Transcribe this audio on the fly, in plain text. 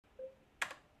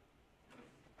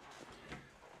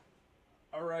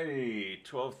Alrighty,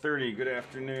 12:30, good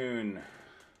afternoon.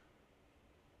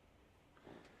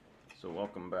 So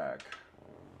welcome back.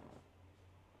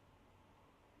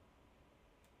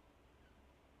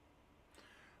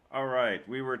 Alright,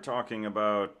 we were talking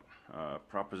about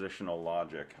propositional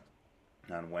logic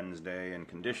on Wednesday, and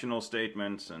conditional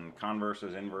statements, and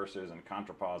converses, inverses, and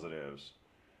contrapositives,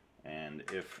 and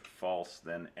if false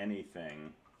then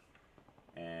anything,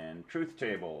 and truth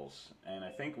tables, and I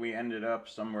think we ended up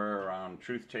somewhere around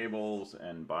truth tables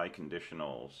and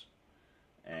biconditionals,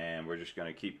 and we're just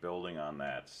going to keep building on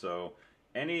that. So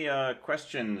any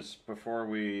questions before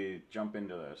we jump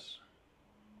into this?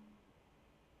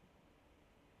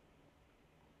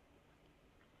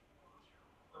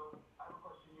 So I have a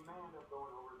question. You may end up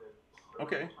going over this.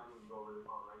 Okay. I need to go over this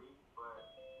already, but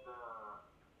so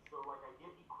like I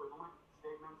get equivalent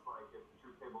statements, like if the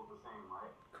truth table is the same,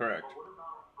 right? Correct. But what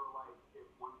about for like if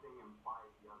one thing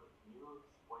implies the other? Can you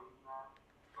explain that?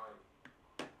 Like.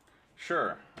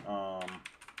 Sure. All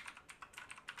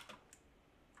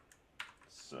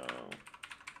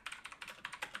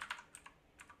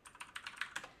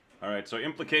right, so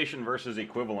implication versus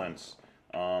equivalence.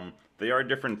 They are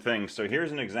different things. So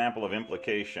here's an example of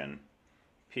implication.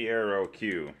 P arrow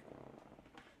Q.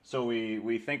 So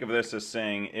we think of this as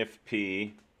saying if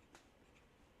P,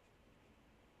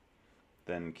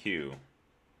 then Q.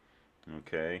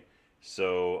 Okay,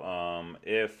 so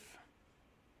if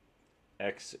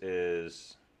X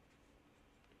is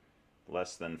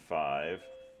less than 5,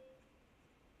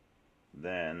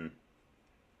 then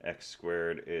X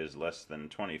squared is less than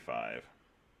 25.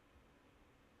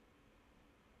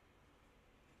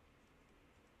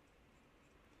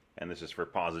 And this is for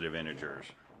positive integers.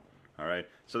 All right,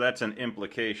 so that's an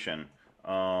implication.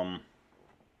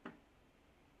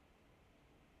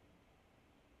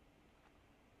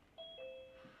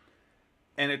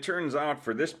 And it turns out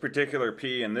for this particular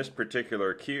P and this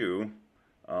particular Q,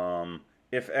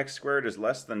 if X squared is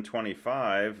less than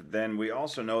 25, then we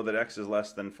also know that X is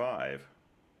less than 5.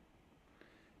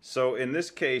 So in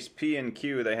this case, P and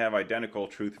Q, they have identical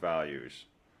truth values.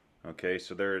 Okay,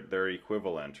 so they're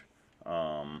equivalent.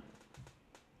 But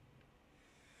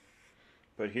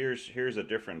here's a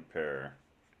different pair.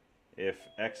 If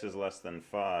X is less than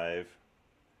 5,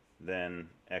 then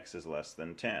X is less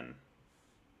than 10.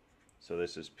 So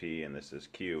this is P and this is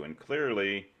Q. And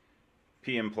clearly,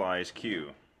 P implies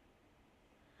Q.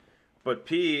 But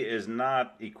P is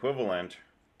not equivalent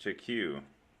to Q.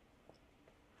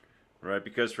 Right?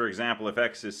 Because, for example, if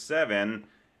X is 7,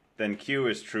 then Q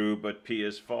is true, but P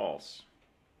is false.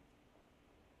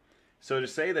 So to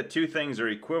say that two things are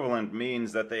equivalent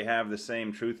means that they have the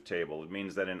same truth table. It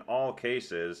means that in all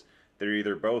cases, they're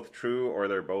either both true or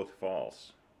they're both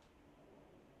false.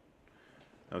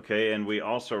 Okay, and we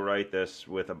also write this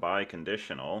with a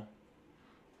biconditional.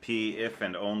 P if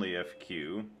and only if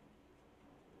Q.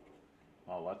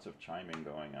 Oh, lots of chiming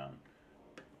going on.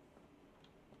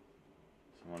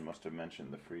 Someone must have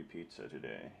mentioned the free pizza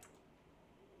today.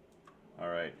 All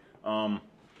right.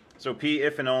 So P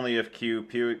if and only if Q,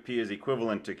 P is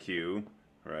equivalent to Q,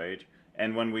 right?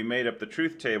 And when we made up the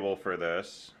truth table for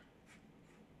this,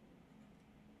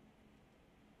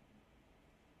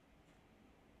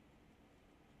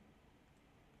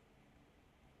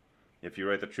 if you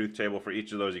write the truth table for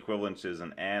each of those equivalences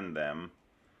and AND them,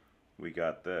 we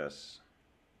got this.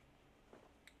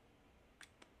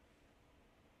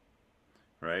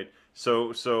 Right?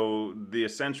 So the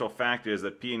essential fact is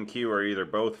that P and Q are either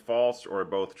both false or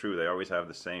both true. They always have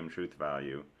the same truth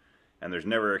value. And there's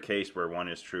never a case where one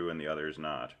is true and the other is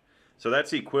not. So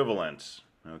that's equivalence.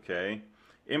 Okay?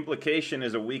 Implication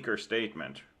is a weaker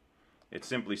statement. It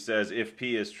simply says if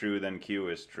P is true, then Q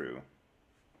is true.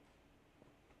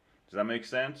 Does that make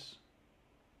sense?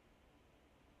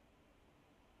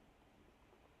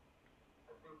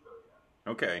 I think so,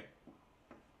 yeah. Okay.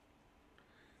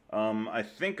 I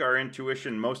think our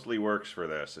intuition mostly works for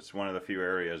this. It's one of the few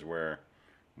areas where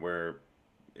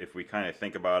if we kind of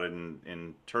think about it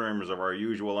in terms of our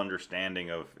usual understanding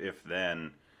of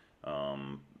if-then,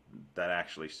 that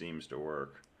actually seems to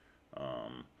work.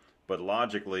 But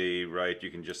logically, right, you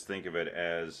can just think of it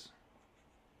as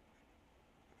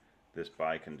this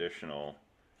biconditional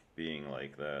being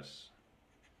like this.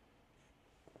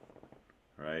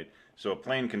 Right? So a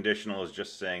plain conditional is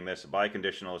just saying this, a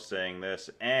biconditional is saying this,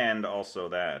 and also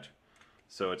that.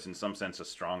 So it's in some sense a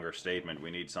stronger statement.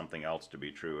 We need something else to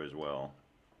be true as well.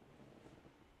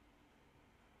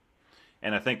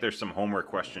 And I think there's some homework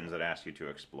questions that ask you to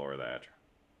explore that.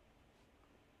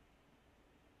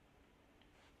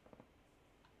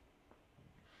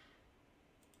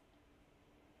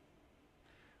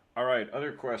 All right,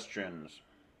 other questions?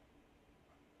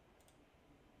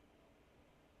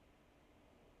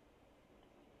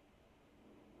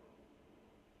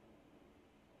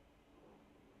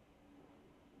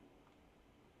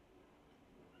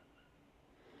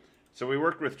 So we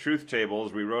worked with truth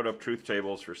tables. We wrote up truth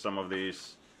tables for some of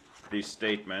these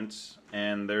statements,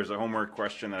 and there's a homework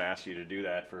question that asks you to do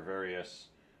that for various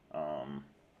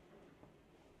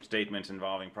statements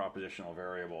involving propositional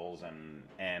variables and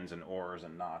ands and ors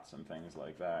and nots and things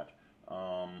like that.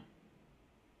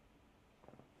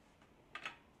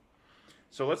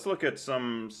 So let's look at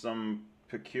some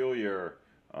peculiar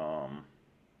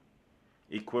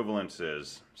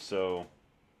equivalences. So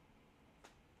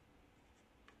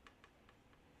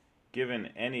given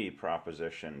any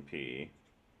proposition P,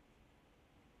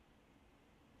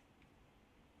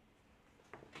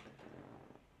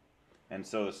 and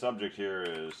so the subject here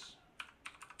is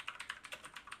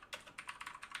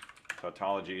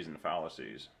tautologies and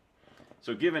fallacies.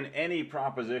 So given any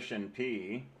proposition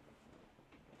P,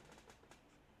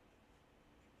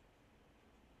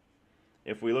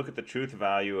 if we look at the truth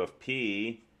value of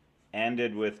P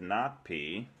ANDed with not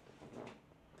P,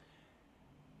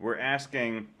 we're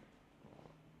asking,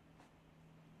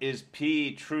 is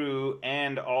P true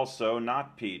and also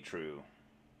not P true?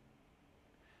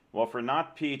 Well, for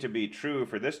not P to be true,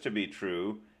 for this to be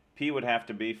true, P would have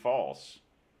to be false.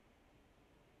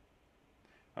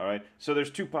 All right, so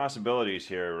there's two possibilities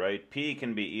here, right? P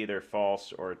can be either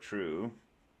false or true.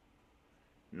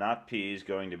 Not P is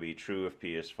going to be true if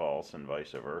P is false, and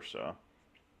vice versa.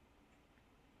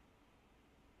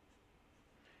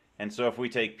 And so if we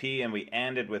take P and we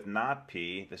AND it with not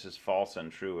P, this is false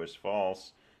and true is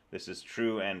false. This is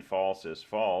true and false is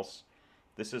false.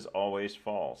 This is always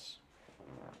false.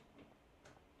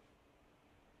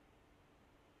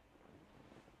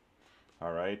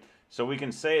 All right, so we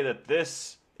can say that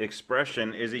this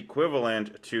expression is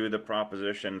equivalent to the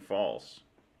proposition false.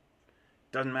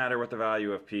 Doesn't matter what the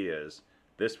value of P is.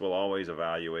 This will always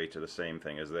evaluate to the same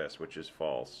thing as this, which is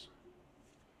false.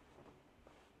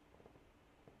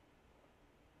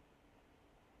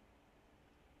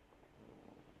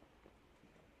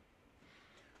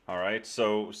 All right,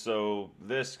 so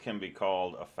this can be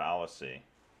called a fallacy.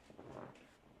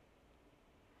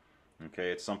 Okay,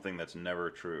 it's something that's never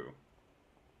true.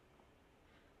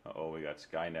 Uh-oh, we got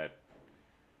Skynet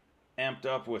amped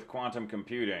up with quantum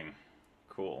computing.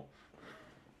 Cool.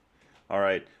 All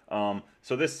right,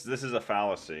 so this is a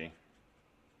fallacy.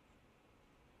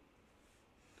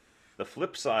 The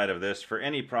flip side of this, for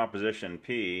any proposition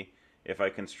P, if I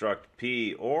construct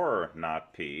P or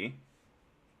not P,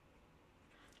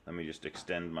 let me just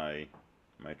extend my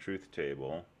truth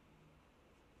table.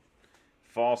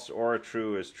 False or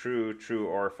true is true, true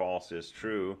or false is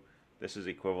true. This is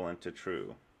equivalent to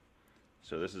true.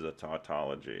 So this is a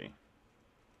tautology.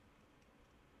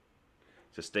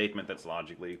 It's a statement that's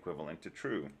logically equivalent to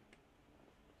true.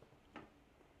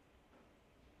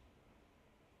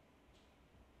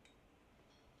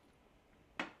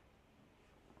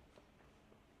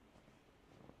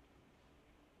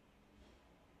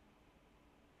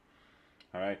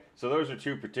 All right, so those are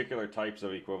two particular types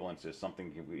of equivalences.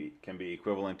 Something can be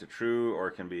equivalent to true or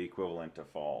it can be equivalent to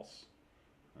false.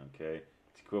 Okay,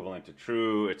 it's equivalent to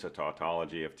true, it's a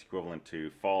tautology. If it's equivalent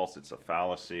to false, it's a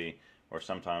fallacy, or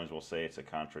sometimes we'll say it's a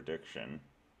contradiction.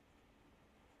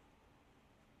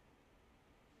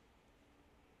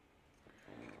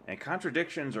 And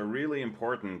contradictions are really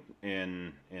important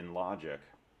in logic,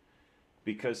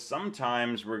 because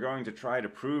sometimes we're going to try to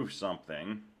prove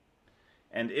something,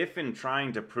 and if in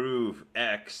trying to prove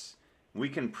X, we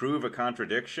can prove a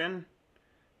contradiction,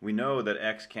 we know that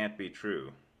X can't be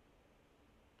true.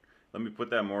 Let me put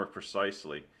that more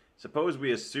precisely. Suppose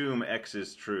we assume X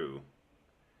is true,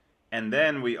 and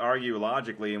then we argue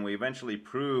logically and we eventually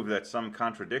prove that some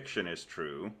contradiction is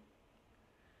true.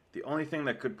 The only thing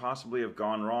that could possibly have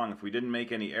gone wrong if we didn't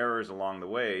make any errors along the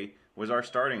way was our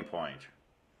starting point.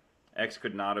 X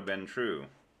could not have been true.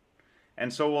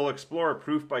 And so we'll explore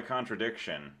proof by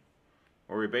contradiction,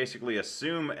 where we basically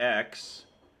assume X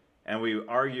and we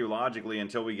argue logically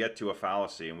until we get to a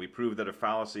fallacy, and we prove that a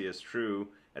fallacy is true.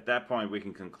 At that point we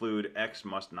can conclude X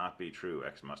must not be true,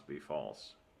 X must be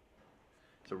false.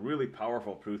 It's a really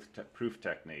powerful proof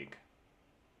technique.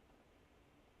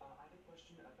 I have a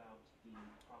question about the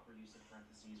proper use of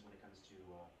parentheses when it comes to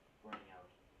writing out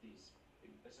these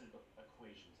essentially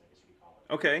equations, I guess you could call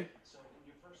it. Okay. So in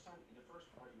the first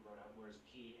part you wrote out, whereas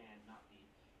P and not P,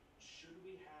 should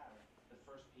we have the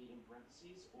first P in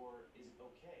parentheses, or is it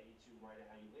okay to write it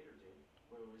how you later did,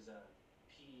 where it was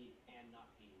P and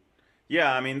not P?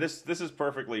 Yeah, I mean, this is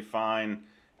perfectly fine.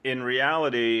 In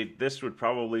reality, this would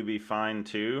probably be fine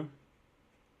too,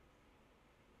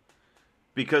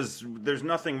 because there's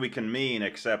nothing we can mean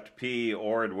except P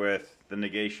ORed with the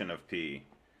negation of P,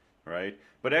 right?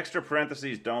 But extra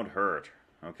parentheses don't hurt,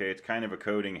 okay? It's kind of a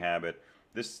coding habit.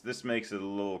 This makes it a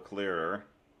little clearer,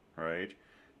 right?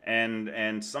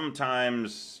 And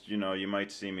sometimes, you know, you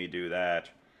might see me do that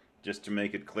just to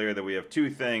make it clear that we have two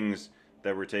things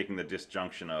that we're taking the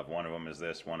disjunction of. One of them is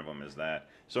this, one of them is that.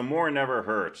 So more never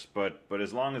hurts, but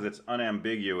as long as it's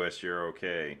unambiguous, you're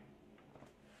okay.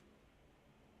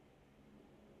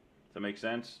 Does that make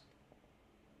sense?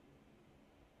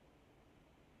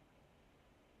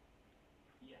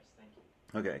 Yes, thank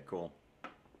you. Okay, cool.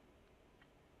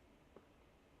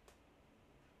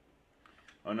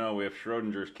 Oh no, we have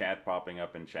Schrodinger's cat popping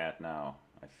up in chat now,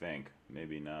 I think.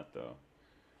 Maybe not, though.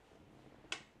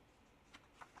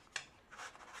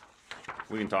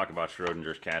 We can talk about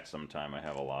Schrodinger's cat sometime. I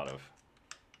have a lot of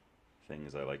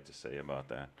things I like to say about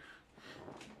that.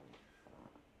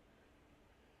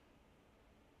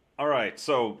 All right,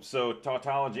 so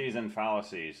tautologies and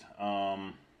fallacies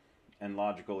and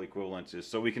logical equivalences.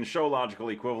 So we can show logical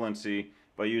equivalency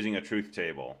by using a truth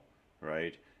table,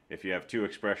 right? If you have two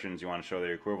expressions, you want to show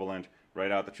they're equivalent,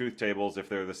 write out the truth tables. If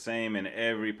they're the same in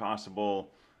every possible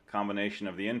combination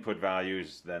of the input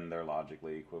values, then they're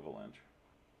logically equivalent.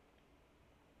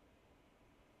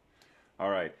 All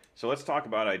right, so let's talk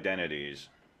about identities.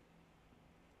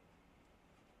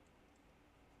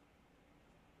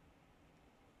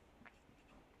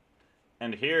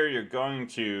 And here you're going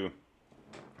to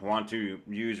want to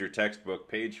use your textbook.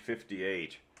 Page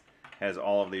 58 has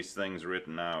all of these things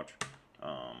written out,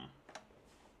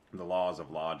 the laws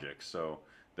of logic. So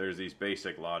there's these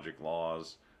basic logic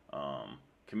laws,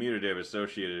 commutative,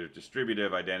 associative,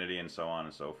 distributive, identity, and so on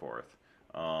and so forth.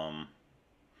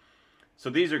 So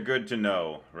these are good to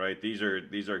know, right? These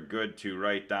are good to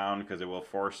write down because it will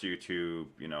force you to,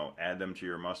 you know, add them to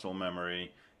your muscle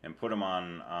memory and put them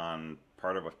on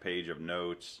part of a page of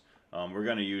notes. We're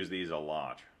going to use these a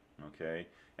lot, okay?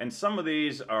 And some of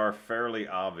these are fairly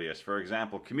obvious. For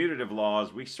example, commutative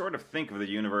laws, we sort of think of the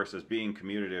universe as being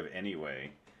commutative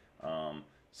anyway.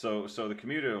 So the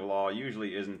commutative law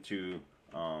usually isn't too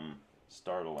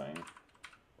startling.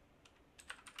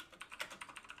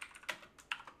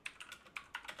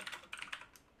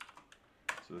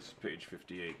 So this is page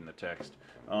 58 in the text.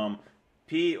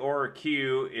 P or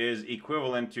Q is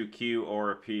equivalent to Q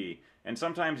or P. And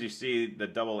sometimes you see the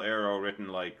double arrow written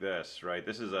like this, right?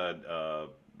 This is a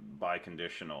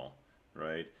biconditional,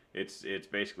 right? It's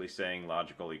basically saying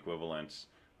logical equivalence.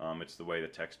 It's the way the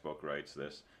textbook writes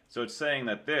this. So it's saying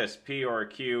that this, P or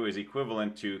Q, is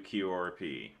equivalent to Q or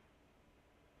P.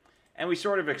 And we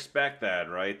sort of expect that,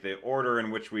 right? The order in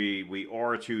which we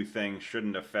OR two things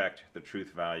shouldn't affect the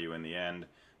truth value in the end.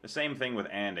 The same thing with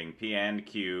ANDing. P and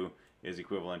Q is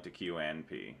equivalent to Q and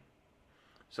P.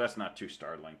 So that's not too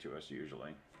startling to us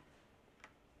usually.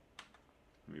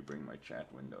 Let me bring my chat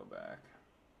window back.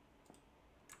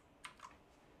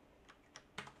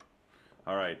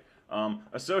 All right.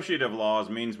 Associative laws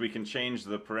means we can change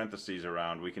the parentheses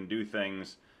around. We can do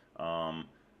things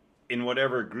in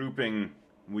whatever grouping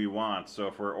we want. So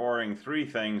if we're ORing three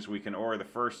things, we can OR the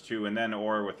first two and then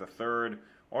OR with the third,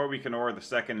 or we can OR the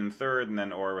second and third and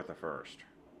then OR with the first.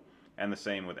 And the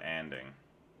same with ANDing.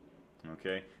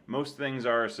 Okay? Most things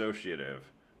are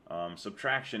associative.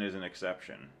 Subtraction is an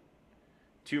exception.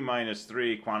 2 minus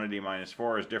 3, quantity minus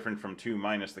 4, is different from 2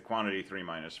 minus the quantity 3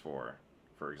 minus 4,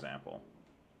 for example.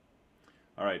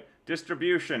 All right,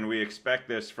 distribution, we expect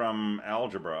this from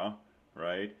algebra,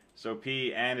 right? So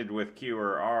P ANDed with Q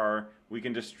or R, we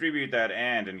can distribute that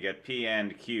and get P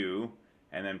and Q,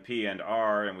 and then P and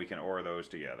R, and we can OR those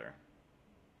together.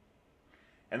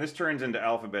 And this turns into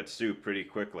alphabet soup pretty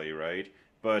quickly, right?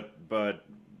 But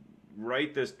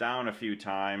write this down a few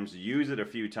times, use it a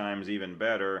few times even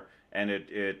better, and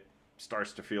it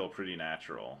starts to feel pretty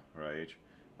natural, right?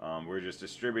 We're just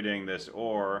distributing this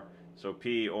OR, so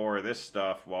P OR this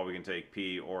stuff, while we can take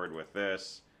P ORed with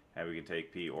this, and we can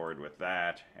take P ORed with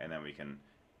that, and then we can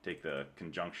take the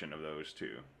conjunction of those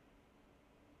two.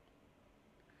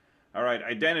 All right,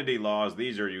 identity laws,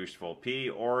 these are useful. P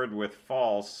ORed with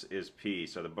false is P,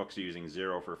 so the book's using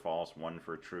 0 for false, 1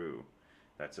 for true.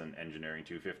 That's an Engineering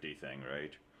 250 thing,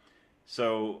 right?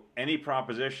 So any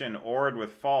proposition ORed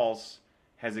with false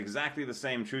has exactly the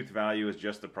same truth value as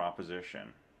just the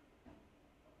proposition.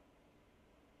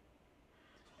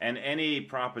 And any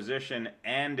proposition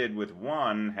ANDed with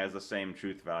 1 has the same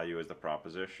truth value as the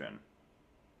proposition.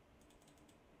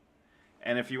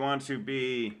 And if you want to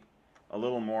be a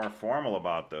little more formal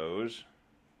about those,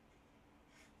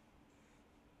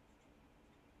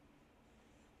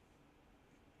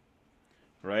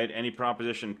 right? Any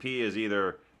proposition P is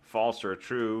either false or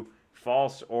true.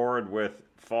 False ORed with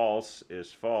false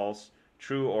is false.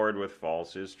 True ORed with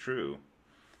false is true.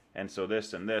 And so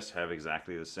this and this have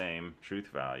exactly the same truth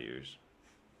values.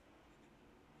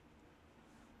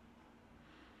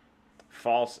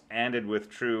 false ANDed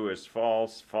with true is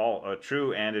false,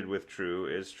 true ANDed with true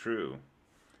is true.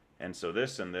 And so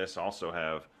this and this also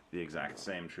have the exact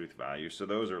same truth value, so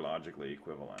those are logically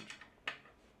equivalent.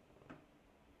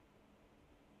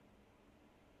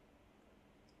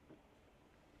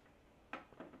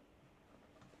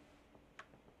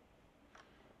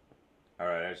 All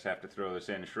right, I just have to throw this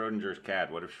in. Schrodinger's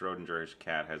cat. What if Schrodinger's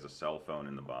cat has a cell phone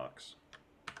in the box?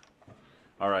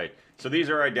 All right, so these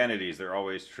are identities. They're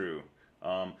always true.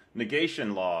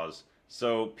 Negation laws.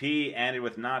 So P ANDed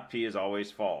with not P is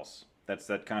always false. That's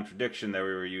that contradiction that we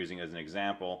were using as an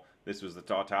example. This was the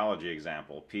tautology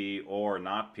example. P or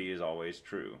not P is always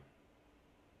true.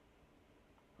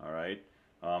 All right.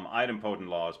 Idempotent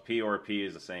laws. P or P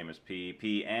is the same as P.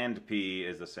 P and P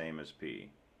is the same as P.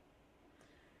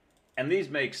 And these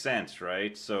make sense,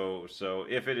 right? So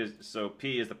if it is, so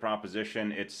P is the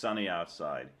proposition, it's sunny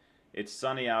outside. It's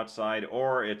sunny outside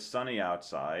or it's sunny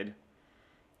outside.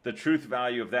 The truth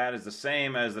value of that is the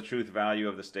same as the truth value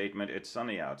of the statement, it's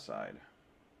sunny outside.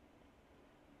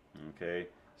 Okay,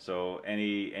 so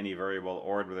any variable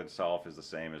ORed with itself is the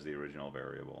same as the original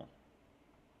variable.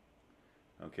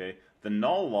 Okay, the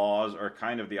null laws are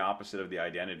kind of the opposite of the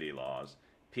identity laws.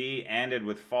 P ANDed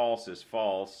with false is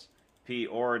false. P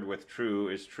ORed with true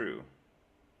is true.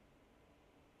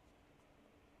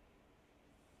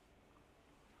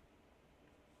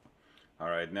 All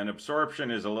right, and then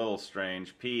absorption is a little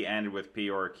strange. P ANDed with P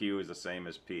or Q is the same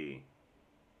as P.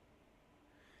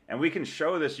 And we can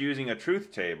show this using a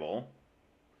truth table,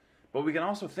 but we can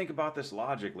also think about this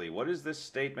logically. What is this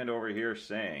statement over here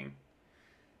saying?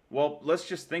 Well, let's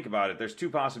just think about it. There's two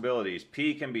possibilities.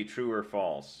 P can be true or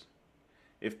false.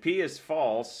 If P is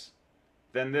false,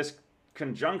 then this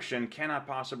conjunction cannot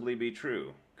possibly be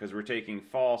true, because we're taking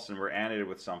false and we're ANDed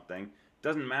with something.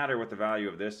 Doesn't matter what the value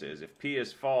of this is. If P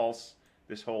is false,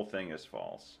 this whole thing is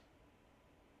false.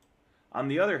 On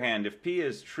the other hand, if P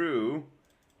is true,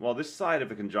 well, this side of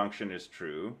the conjunction is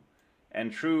true,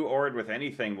 and true ORed with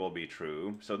anything will be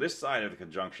true, so this side of the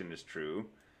conjunction is true.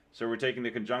 So we're taking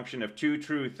the conjunction of two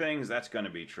true things, that's going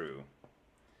to be true.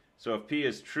 So if P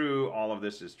is true, all of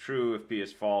this is true. If P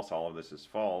is false, all of this is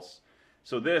false.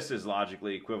 So this is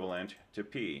logically equivalent to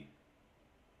P.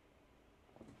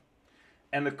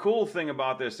 And the cool thing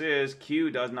about this is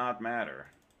Q does not matter.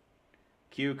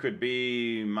 Q could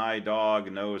be my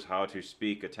dog knows how to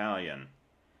speak Italian,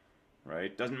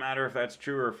 right? Doesn't matter if that's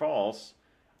true or false.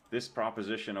 This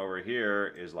proposition over here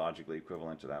is logically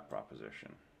equivalent to that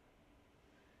proposition.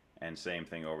 And same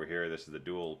thing over here. This is the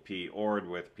dual P ORed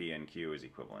with P and Q is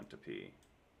equivalent to P.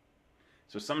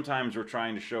 So sometimes we're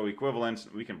trying to show equivalence.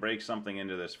 We can break something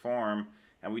into this form,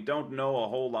 and we don't know a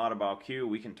whole lot about Q.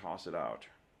 We can toss it out.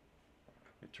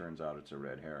 It turns out it's a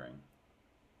red herring.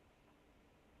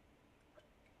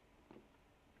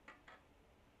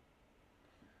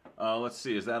 Let's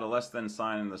see, is that a less than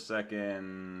sign in the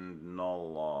second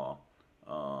null law?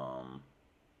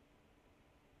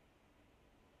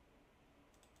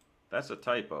 That's a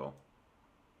typo.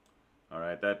 All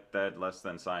right, that less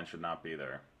than sign should not be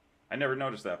there. I never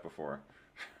noticed that before.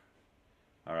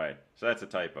 All right, so that's a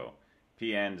typo.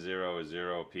 P and 0 is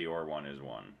 0, P or 1 is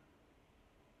 1.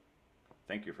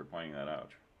 Thank you for pointing that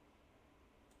out.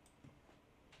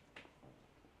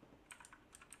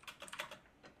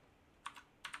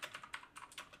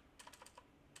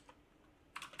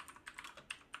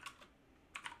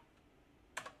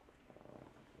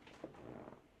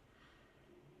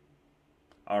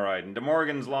 All right, and De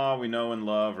Morgan's law we know and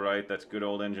love, right? That's good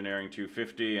old engineering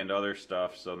 250 and other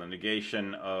stuff. So the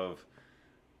negation of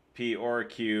P or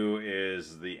Q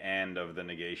is the AND of the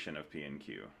negation of P and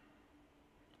Q.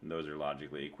 And those are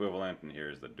logically equivalent, and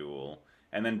here's the dual.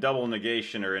 And then double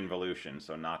negation or involution,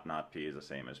 so not P is the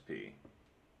same as P.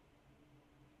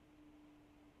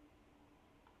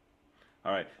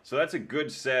 All right, so that's a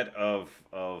good set of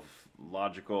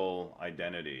logical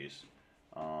identities.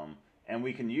 And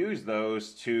we can use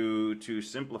those to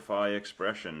simplify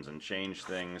expressions and change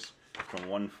things from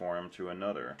one form to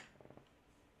another.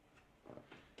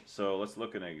 So let's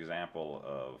look at an example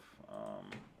of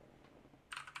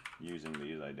using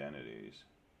these identities.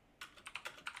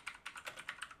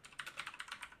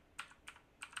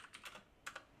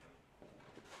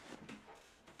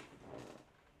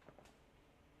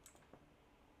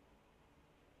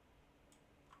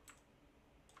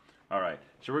 All right,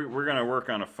 so we're going to work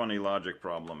on a funny logic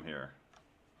problem here.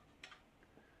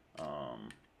 So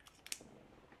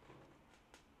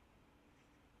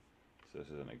this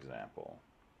is an example.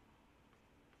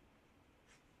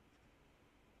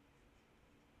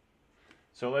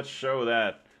 So let's show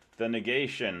that the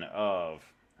negation of,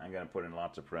 I'm going to put in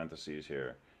lots of parentheses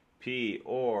here, P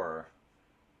or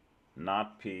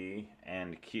not P,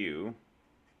 and Q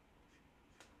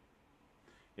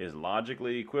is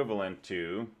logically equivalent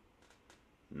to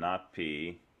not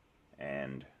P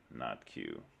and not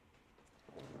Q.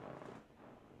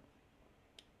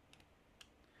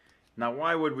 Now,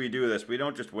 why would we do this? We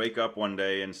don't just wake up one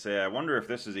day and say, I wonder if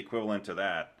this is equivalent to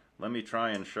that. Let me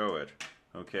try and show it.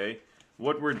 Okay?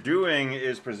 What we're doing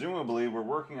is, presumably, we're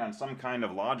working on some kind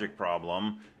of logic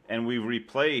problem, and we've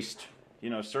replaced, you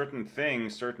know, certain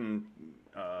things, certain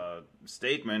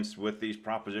statements with these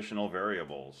propositional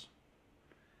variables.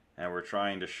 And we're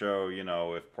trying to show, you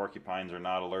know, if porcupines are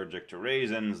not allergic to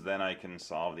raisins, then I can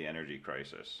solve the energy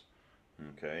crisis.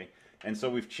 Okay? And so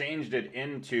we've changed it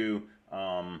into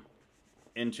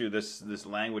this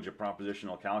language of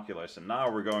propositional calculus, and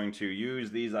now we're going to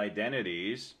use these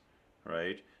identities,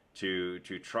 right, to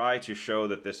try to show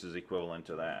that this is equivalent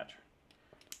to that.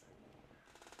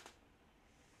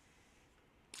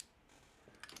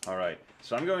 All right,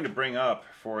 so I'm going to bring up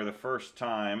for the first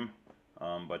time,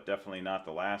 but definitely not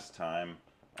the last time,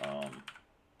 an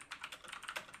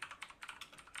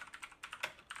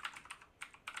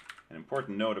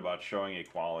important note about showing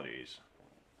equalities.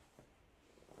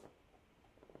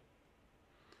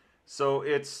 So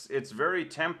it's very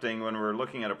tempting when we're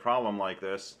looking at a problem like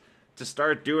this to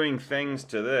start doing things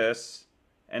to this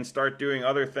and start doing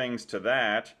other things to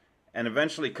that and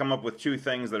eventually come up with two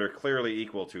things that are clearly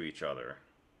equal to each other.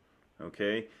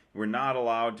 Okay? We're not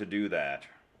allowed to do that.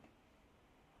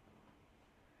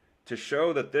 To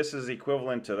show that this is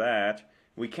equivalent to that,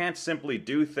 we can't simply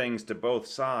do things to both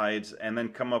sides and then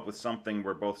come up with something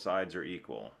where both sides are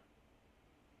equal.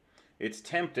 It's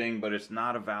tempting, but it's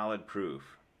not a valid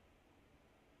proof.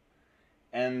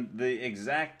 And the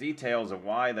exact details of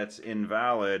why that's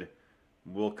invalid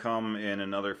will come in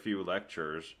another few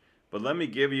lectures. But let me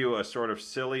give you a sort of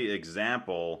silly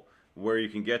example where you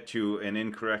can get to an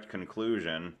incorrect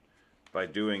conclusion by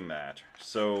doing that.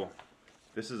 So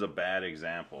this is a bad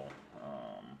example.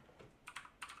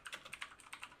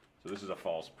 So this is a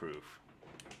false proof.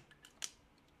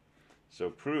 So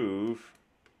prove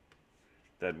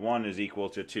that 1 is equal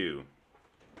to 2.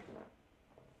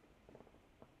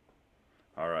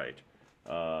 All right,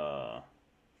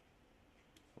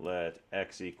 let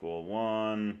x equal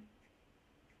 1,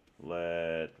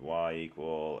 let y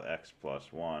equal x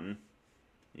plus 1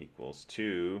 equals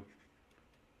 2,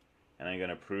 and I'm going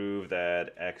to prove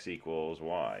that x equals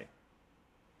y.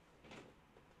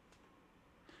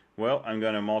 Well, I'm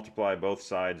going to multiply both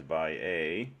sides by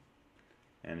a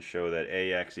and show that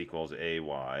ax equals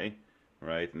ay,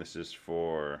 right? And this is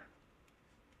for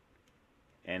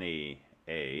any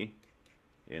a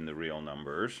in the real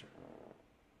numbers.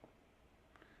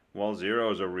 Well,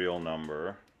 0 is a real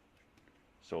number,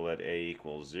 so let a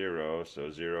equals 0, so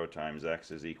 0 times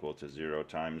x is equal to 0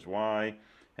 times y.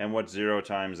 And what's 0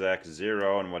 times x?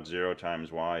 0, and what's 0 times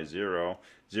y? 0.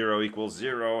 0 equals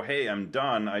 0. Hey, I'm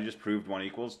done. I just proved 1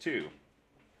 equals 2.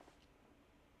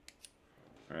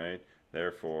 Right?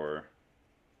 Therefore,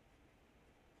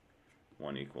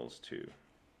 1 equals 2.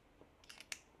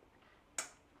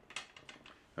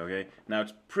 Okay, now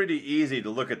it's pretty easy to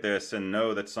look at this and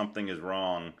know that something is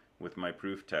wrong with my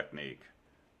proof technique.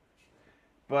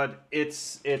 But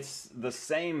it's the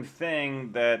same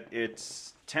thing that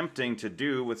it's tempting to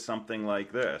do with something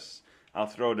like this. I'll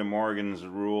throw De Morgan's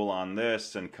rule on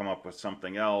this and come up with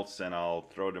something else, and I'll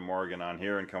throw De Morgan on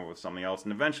here and come up with something else,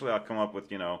 and eventually I'll come up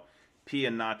with, you know, P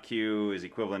and not Q is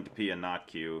equivalent to P and not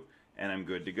Q, and I'm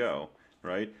good to go.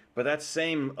 Right? But that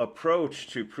same approach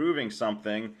to proving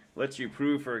something lets you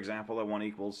prove, for example, that 1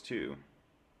 equals 2.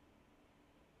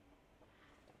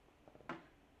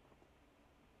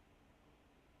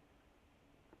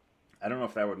 I don't know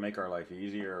if that would make our life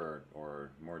easier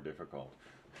or more difficult.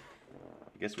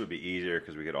 I guess it would be easier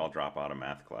because we could all drop out of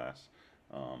math class.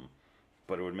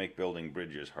 But it would make building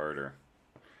bridges harder.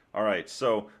 All right,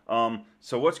 so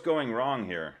what's going wrong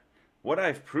here? What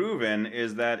I've proven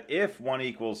is that if 1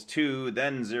 equals 2,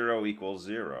 then 0 equals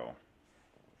 0.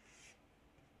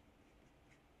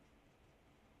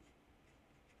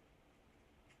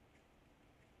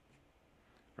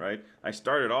 Right? I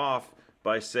started off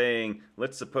by saying,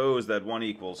 let's suppose that 1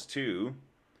 equals 2,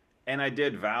 and I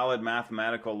did valid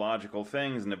mathematical logical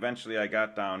things, and eventually I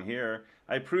got down here.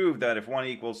 I proved that if 1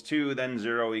 equals 2, then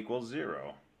 0 equals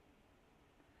 0.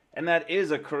 And that is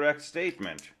a correct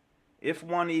statement. If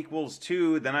 1 equals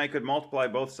 2, then I could multiply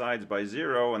both sides by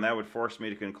 0, and that would force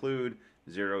me to conclude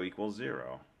 0 equals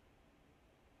 0.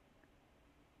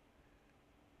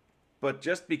 But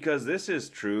just because this is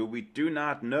true, we do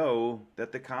not know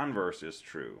that the converse is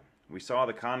true. We saw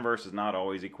the converse is not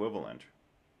always equivalent.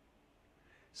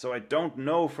 So I don't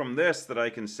know from this that I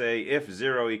can say if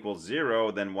 0 equals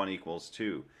 0, then 1 equals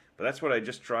 2. But that's what I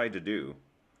just tried to do,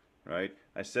 right?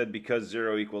 I said because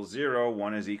 0 equals 0,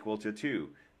 1 is equal to 2.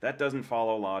 That doesn't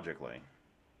follow logically.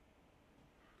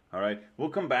 All right, we'll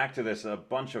come back to this a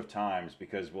bunch of times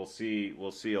because we'll see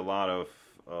a lot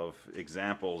of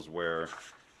examples where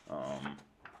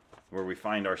we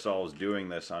find ourselves doing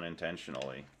this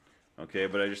unintentionally. Okay,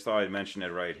 but I just thought I'd mention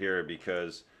it right here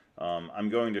because I'm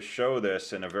going to show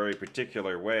this in a very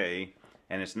particular way,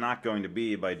 and it's not going to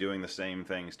be by doing the same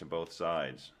things to both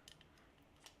sides.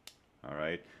 All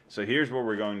right, so here's what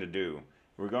we're going to do.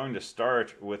 We're going to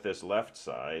start with this left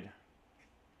side.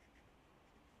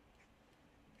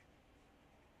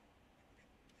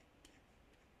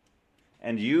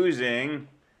 And using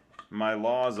my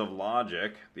laws of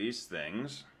logic, these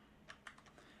things,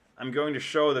 I'm going to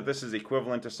show that this is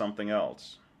equivalent to something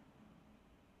else.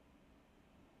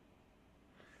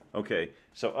 Okay,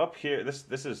 so up here,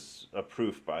 this is a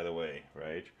proof, by the way,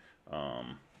 right?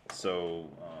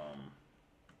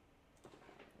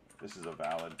 This is a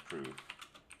valid proof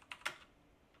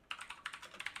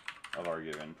of our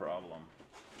given problem.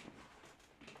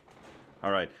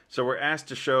 All right, so we're asked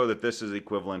to show that this is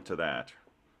equivalent to that.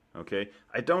 Okay,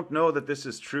 I don't know that this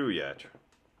is true yet.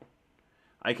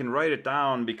 I can write it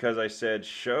down because I said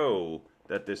show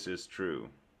that this is true.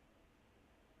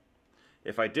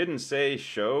 If I didn't say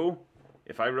show,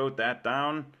 if I wrote that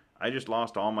down, I just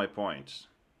lost all my points.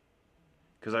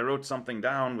 Because I wrote something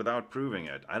down without proving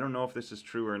it. I don't know if this is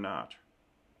true or not.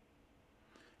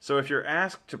 So if you're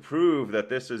asked to prove that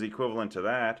this is equivalent to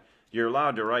that, you're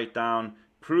allowed to write down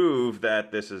prove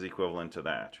that this is equivalent to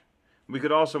that. We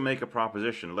could also make a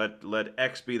proposition. Let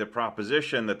X be the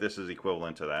proposition that this is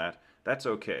equivalent to that. That's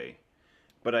okay.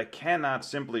 But I cannot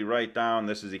simply write down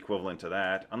this is equivalent to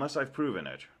that unless I've proven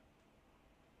it.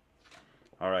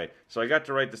 All right, so I got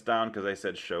to write this down because I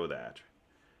said show that.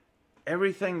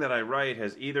 Everything that I write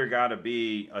has either got to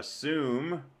be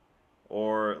assume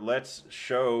or let's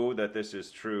show that this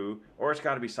is true, or it's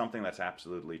got to be something that's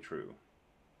absolutely true.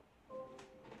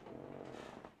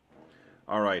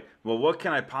 All right, well, what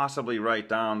can I possibly write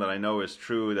down that I know is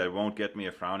true that won't get me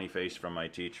a frowny face from my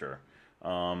teacher?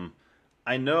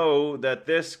 I know that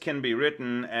this can be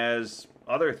written as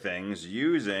other things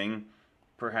using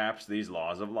perhaps these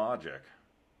laws of logic.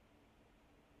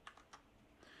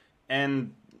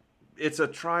 And it's a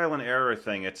trial and error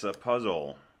thing. It's a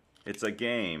puzzle. It's a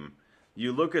game.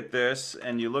 You look at this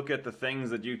and you look at the things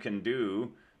that you can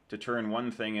do to turn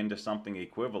one thing into something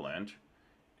equivalent,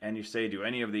 and you say, do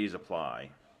any of these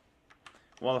apply?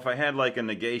 Well, if I had like a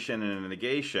negation and a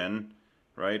negation,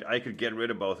 right, I could get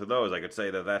rid of both of those. I could say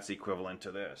that that's equivalent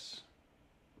to this.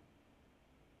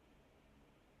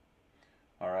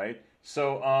 All right,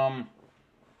 so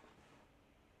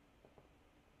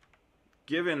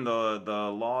given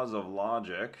the laws of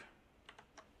logic,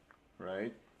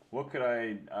 right, what could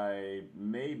I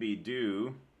maybe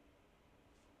do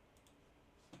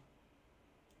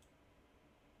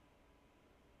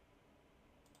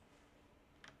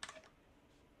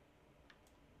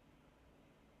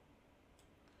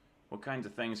what kinds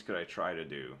of things could I try to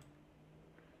do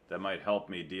that might help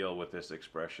me deal with this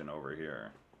expression over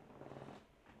here?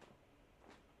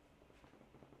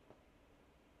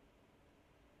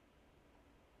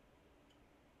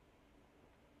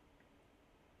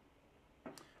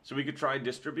 So we could try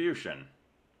distribution.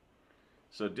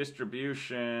 So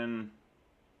distribution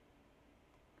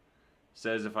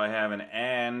says if I have an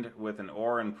and with an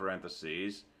or in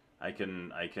parentheses, I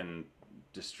can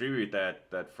distribute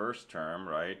that first term,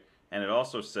 right? And it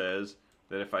also says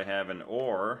that if I have an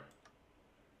or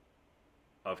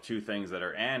of two things that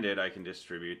are anded, I can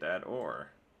distribute that or.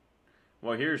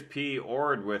 Well, here's P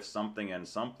ORed with something and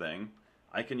something.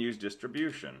 I can use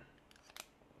distribution.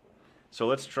 So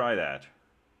let's try that.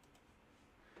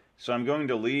 So I'm going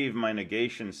to leave my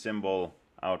negation symbol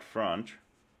out front,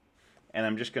 and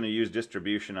I'm just going to use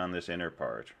distribution on this inner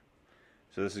part.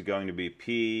 So this is going to be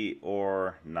P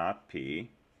or not P,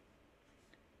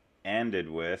 anded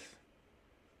with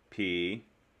P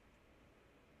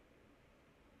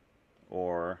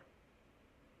or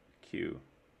Q.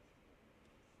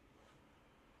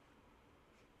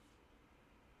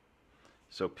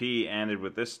 So P anded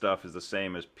with this stuff is the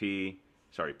same as P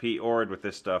ORed with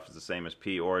this stuff is the same as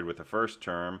P ORed with the first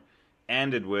term,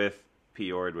 anded with P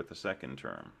ORed with the second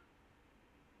term.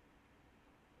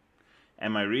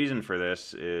 And my reason for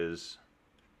this is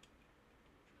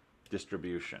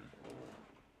distribution.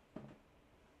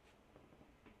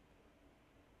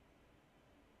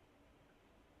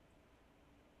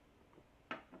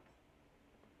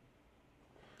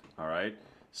 All right,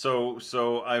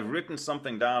 So I've written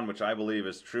something down which I believe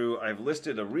is true. I've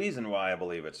listed a reason why I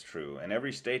believe it's true. And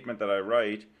every statement that I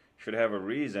write should have a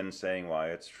reason saying why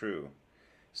it's true.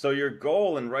 So your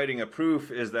goal in writing a proof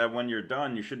is that when you're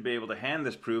done, you should be able to hand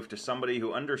this proof to somebody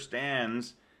who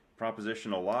understands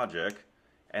propositional logic,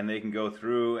 and they can go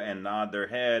through and nod their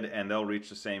head, and they'll reach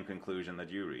the same conclusion that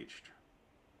you reached.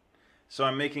 So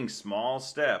I'm making small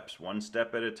steps, one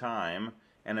step at a time,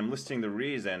 and I'm listing the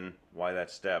reason why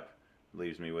that step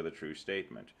leaves me with a true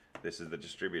statement. This is the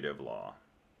distributive law.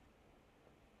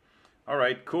 All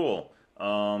right, cool.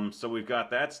 So we've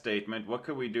got that statement. What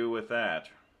could we do with that?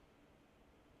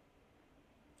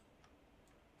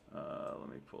 Let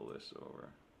me pull this over.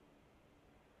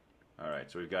 All right,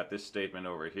 so we've got this statement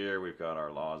over here. We've got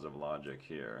our laws of logic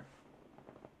here.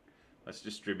 Let's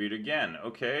distribute again.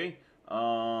 Okay.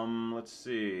 Let's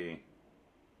see.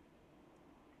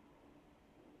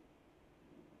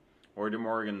 Or De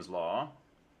Morgan's law.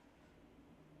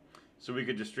 So we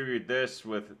could distribute this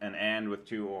with an and with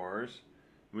two ors.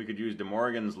 We could use De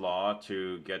Morgan's law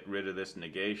to get rid of this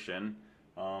negation.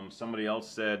 Somebody else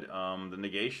said the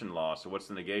negation law. So what's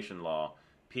the negation law?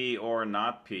 P or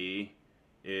not P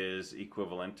is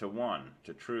equivalent to 1,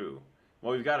 to true.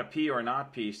 Well, we've got a P or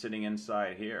not P sitting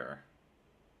inside here.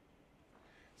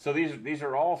 So these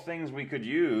are all things we could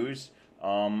use.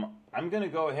 I'm going to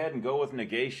go ahead and go with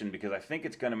negation because I think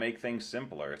it's going to make things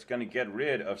simpler. It's going to get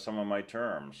rid of some of my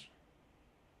terms.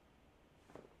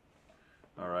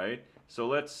 All right. So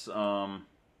let's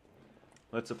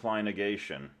apply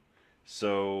negation.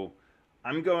 So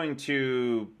I'm going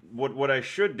to, what I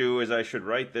should do is I should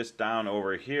write this down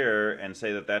over here and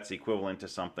say that that's equivalent to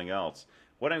something else.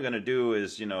 What I'm going to do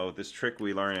is, you know, this trick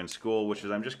we learn in school, which is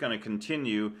I'm just going to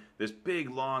continue this big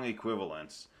long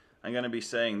equivalence. I'm going to be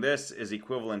saying this is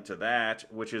equivalent to that,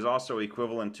 which is also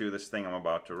equivalent to this thing I'm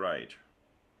about to write.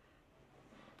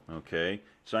 Okay,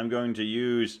 so I'm going to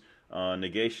use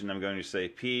negation. I'm going to say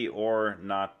P or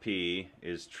not P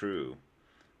is true.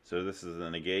 So this is the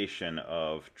negation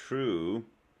of true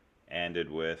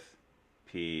ANDed with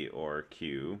P or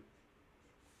Q.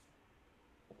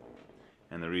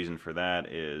 And the reason for that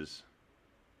is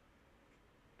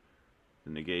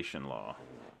the negation law.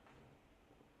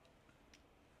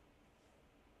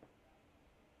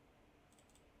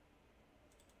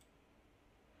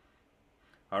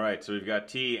 All right, so we've got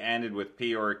T ANDed with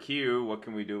P or Q. What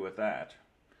can we do with that?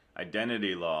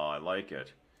 Identity law, I like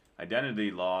it.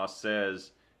 Identity law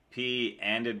says P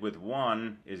ANDed with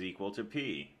 1 is equal to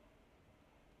P.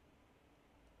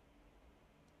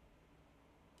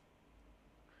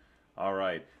 All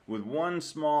right, with one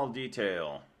small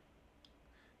detail.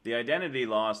 The identity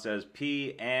law says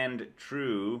P and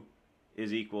true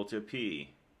is equal to P.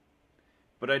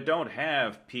 But I don't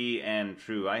have P and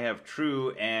true. I have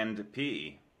true and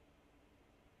P.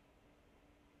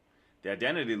 The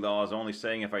identity law is only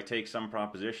saying if I take some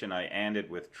proposition, I AND it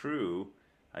with true,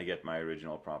 I get my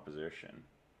original proposition.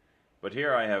 But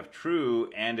here I have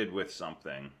true ANDed with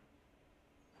something.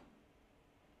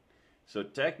 So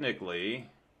technically,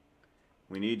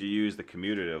 we need to use the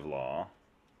commutative law.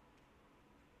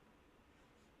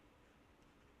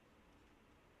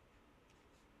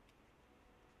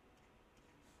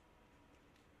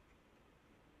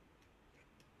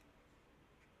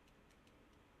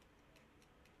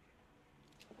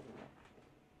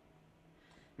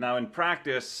 Now in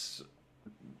practice,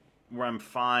 where I'm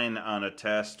fine on a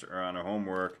test or on a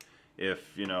homework,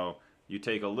 if you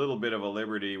take a little bit of a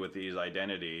liberty with these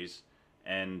identities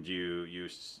and you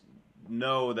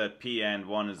know that P and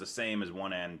 1 is the same as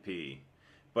 1 and P.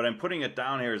 But I'm putting it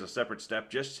down here as a separate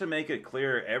step just to make it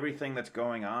clear everything that's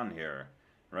going on here.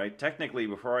 Right? Technically,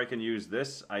 before I can use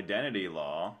this identity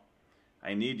law,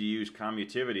 I need to use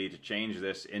commutivity to change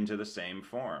this into the same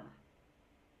form.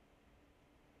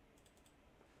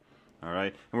 All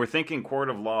right, and we're thinking court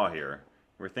of law here.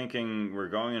 We're thinking we're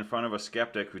going in front of a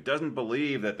skeptic who doesn't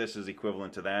believe that this is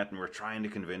equivalent to that, and we're trying to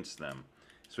convince them.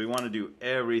 So we want to do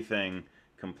everything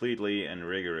completely and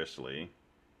rigorously.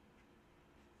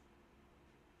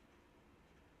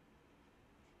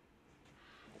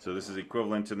 So this is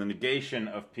equivalent to the negation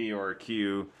of P or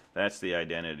Q. That's the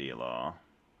identity law.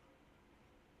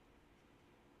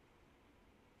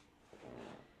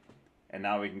 And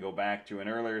now we can go back to an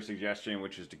earlier suggestion,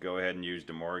 which is to go ahead and use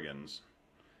De Morgan's.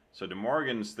 So De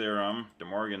Morgan's theorem, De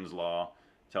Morgan's law,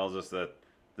 tells us that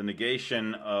the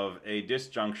negation of a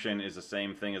disjunction is the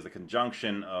same thing as the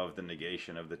conjunction of the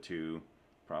negation of the two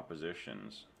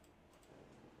propositions.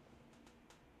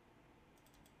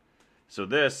 So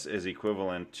this is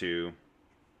equivalent to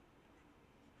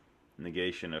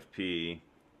negation of P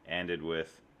ANDed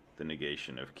with the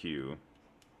negation of Q.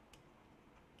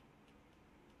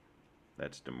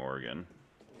 That's De Morgan.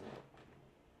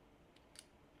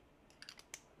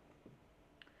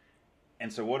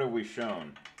 And so what have we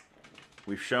shown?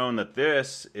 We've shown that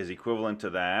this is equivalent to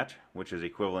that, which is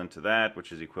equivalent to that,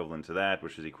 which is equivalent to that,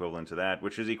 which is equivalent to that,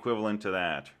 which is equivalent to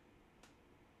that.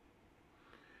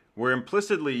 We're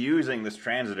implicitly using this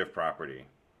transitive property.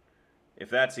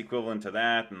 If that's equivalent to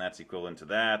that, and that's equivalent to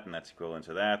that, and that's equivalent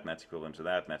to that, and that's equivalent to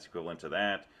that, and that's equivalent to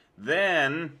that,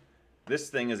 then this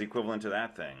thing is equivalent to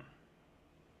that thing.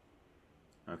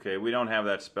 Okay, we don't have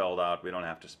that spelled out. We don't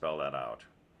have to spell that out.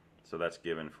 So that's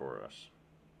given for us.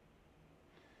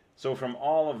 So from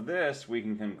all of this, we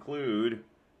can conclude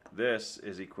this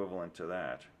is equivalent to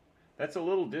that. That's a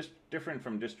little different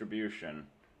from distribution.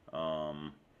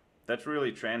 That's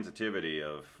really transitivity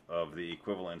of the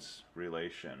equivalence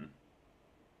relation.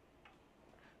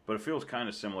 But it feels kind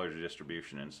of similar to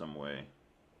distribution in some way.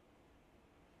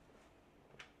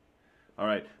 All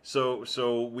right,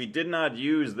 so we did not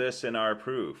use this in our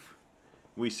proof.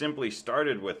 We simply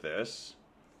started with this,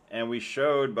 and we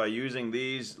showed by using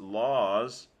these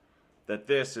laws that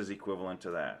this is equivalent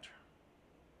to that.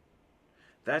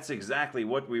 That's exactly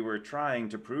what we were trying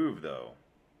to prove, though,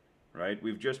 right?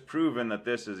 We've just proven that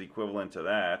this is equivalent to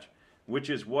that, which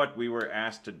is what we were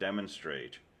asked to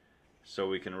demonstrate. So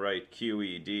we can write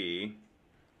QED,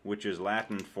 which is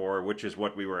Latin for which is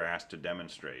what we were asked to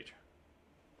demonstrate,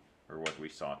 or what we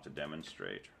sought to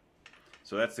demonstrate.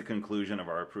 So that's the conclusion of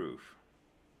our proof.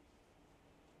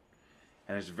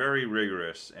 And it's very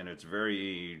rigorous, and it's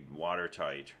very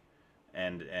watertight.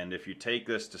 And if you take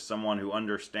this to someone who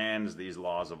understands these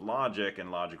laws of logic and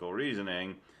logical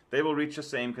reasoning, they will reach the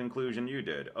same conclusion you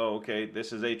did. Oh, okay,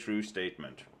 this is a true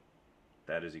statement.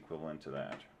 That is equivalent to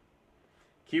that.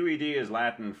 QED is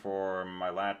Latin for, my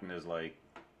Latin is like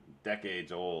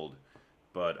decades old,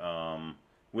 but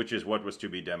which is what was to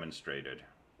be demonstrated.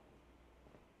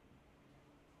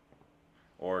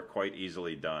 Or quite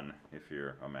easily done if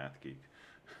you're a math geek.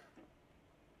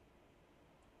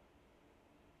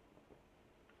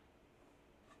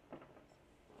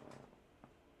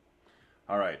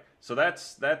 All right, so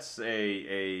that's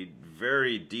a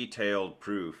very detailed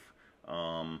proof.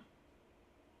 And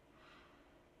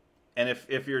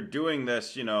if you're doing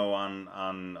this, you know,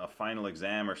 on a final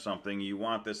exam or something, you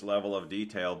want this level of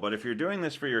detail. But if you're doing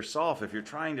this for yourself, if you're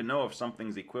trying to know if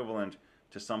something's equivalent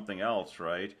to something else,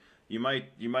 right, you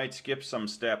might skip some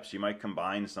steps. You might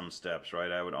combine some steps,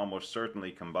 right? I would almost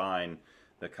certainly combine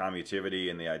the commutativity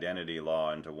and the identity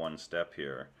law into one step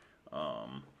here.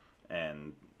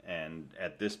 And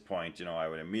at this point, you know, I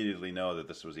would immediately know that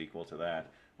this was equal to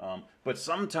that. But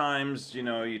sometimes, you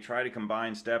know, you try to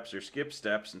combine steps or skip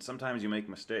steps, and sometimes you make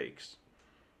mistakes.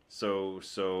 So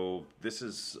this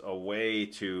is a way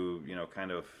to, you know, kind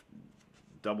of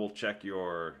double check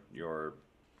your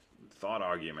thought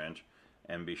argument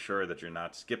and be sure that you're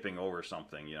not skipping over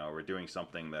something, you know, or doing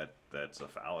something that's a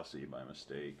fallacy by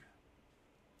mistake.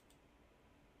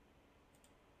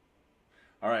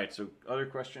 All right, so other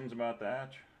questions about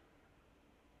that?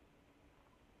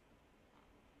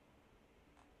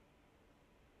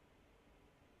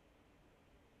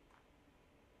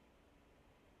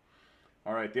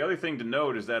 All right, the other thing to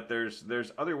note is that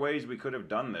there's other ways we could have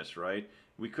done this, right?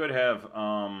 We could have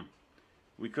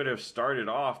started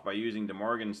off by using De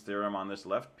Morgan's theorem on this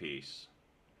left piece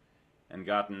and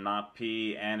gotten not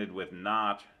P ANDed with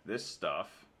not this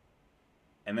stuff,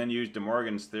 and then used De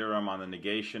Morgan's theorem on the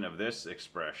negation of this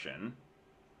expression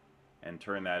and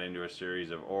turn that into a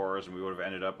series of ors, and we would have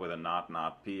ended up with a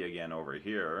not P again over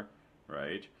here,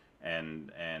 right?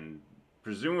 And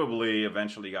presumably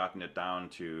eventually gotten it down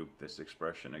to this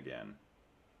expression again.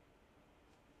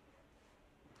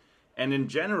 And in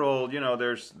general, you know,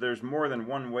 there's more than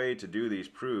one way to do these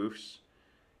proofs,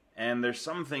 and there's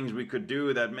some things we could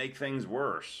do that make things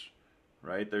worse,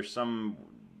 right? There's some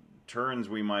turns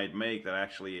we might make that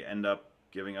actually end up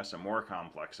giving us a more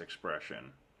complex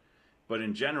expression. But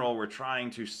in general, we're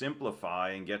trying to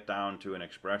simplify and get down to an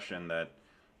expression that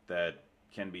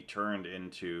can be turned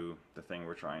into the thing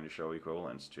we're trying to show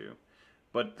equivalence to.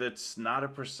 But that's not a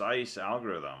precise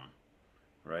algorithm,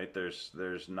 right?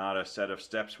 There's not a set of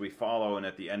steps we follow, and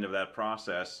at the end of that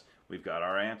process, we've got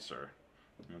our answer,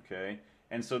 okay?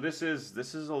 And so this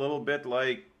is a little bit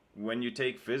like when you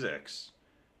take physics,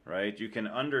 right? You can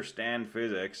understand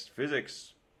physics,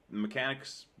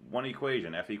 mechanics, one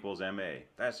equation, F equals ma.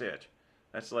 That's it.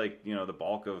 That's like, you know, the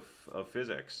bulk of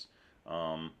physics.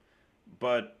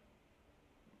 But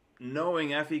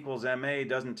knowing F equals ma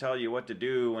doesn't tell you what to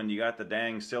do when you got the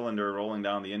dang cylinder rolling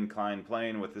down the inclined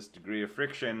plane with this degree of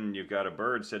friction. You've got a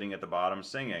bird sitting at the bottom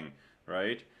singing,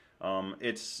 right?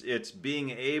 It's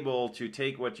being able to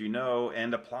take what you know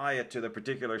and apply it to the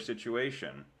particular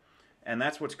situation. And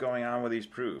that's what's going on with these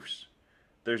proofs.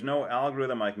 There's no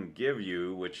algorithm I can give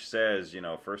you which says,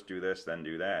 first do this, then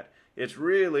do that. It's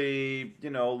really,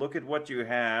 look at what you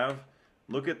have,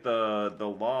 look at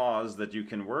the laws that you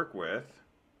can work with,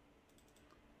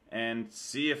 and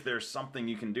see if there's something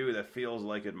you can do that feels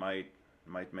like it might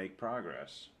make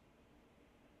progress.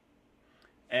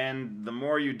 And the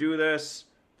more you do this,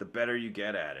 the better you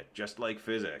get at it, just like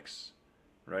physics.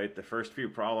 Right? The first few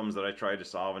problems that I tried to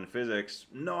solve in physics,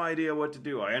 no idea what to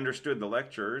do. I understood the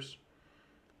lectures.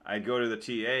 I'd go to the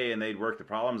TA and they'd work the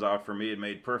problems out for me. It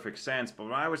made perfect sense. But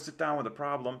when I would sit down with a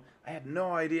problem, I had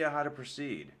no idea how to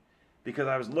proceed because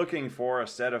I was looking for a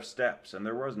set of steps, and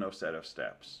there was no set of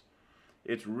steps.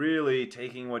 It's really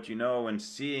taking what you know and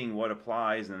seeing what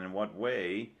applies and in what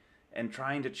way, and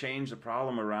trying to change the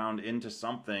problem around into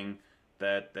something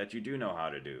that you do know how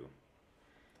to do.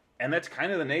 And that's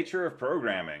kind of the nature of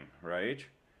programming, right?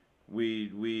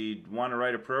 We want to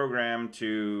write a program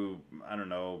to, I don't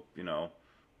know,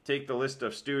 take the list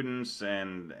of students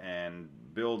and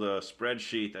build a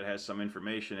spreadsheet that has some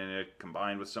information in it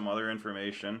combined with some other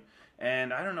information.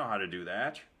 And I don't know how to do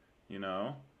that,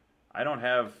 I don't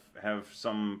have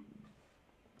some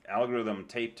algorithm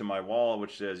taped to my wall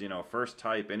which says, first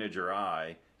type integer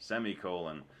I,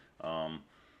 semicolon.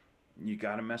 You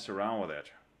got to mess around with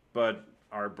it. But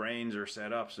our brains are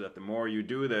set up so that the more you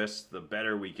do this, the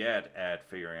better we get at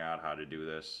figuring out how to do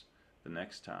this the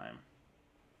next time.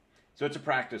 So it's a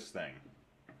practice thing,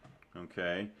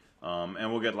 okay?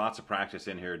 And we'll get lots of practice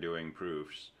in here doing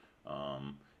proofs.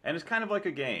 And it's kind of like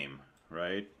a game,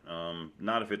 right?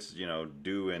 Not if it's,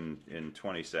 due in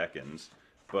 20 seconds,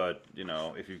 but,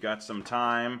 if you've got some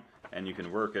time and you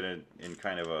can work at it in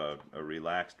kind of a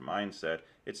relaxed mindset,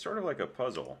 it's sort of like a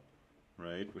puzzle,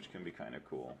 right? Which can be kind of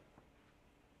cool.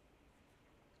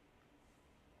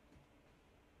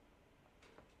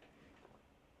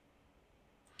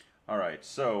 All right,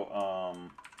 so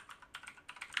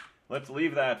let's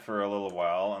leave that for a little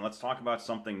while, and let's talk about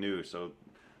something new. So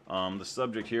the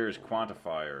subject here is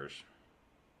quantifiers.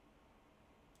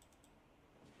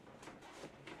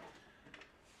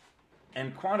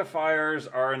 And quantifiers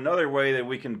are another way that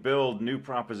we can build new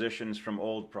propositions from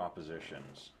old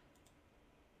propositions.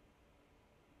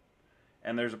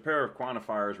 And there's a pair of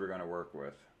quantifiers we're going to work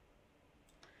with.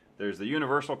 There's the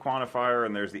universal quantifier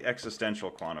and there's the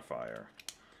existential quantifier.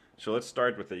 So let's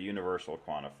start with the universal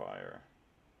quantifier.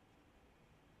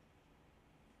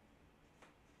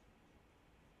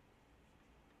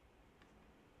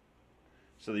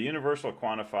 So the universal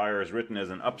quantifier is written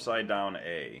as an upside down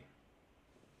A.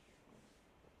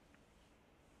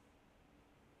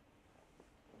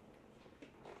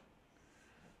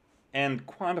 And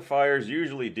quantifiers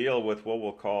usually deal with what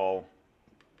we'll call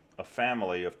a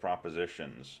family of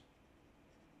propositions.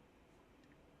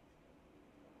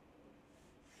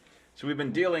 So we've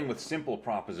been dealing with simple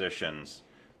propositions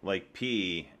like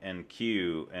P and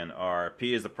Q and R.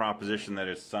 P is the proposition that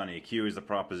it's sunny. Q is the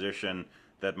proposition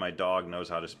that my dog knows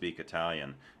how to speak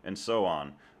Italian, and so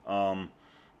on.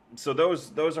 So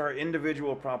those are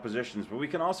individual propositions, but we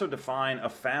can also define a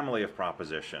family of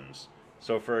propositions.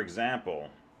 So for example,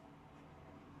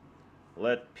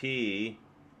 let P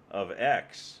of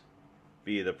X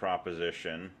be the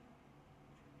proposition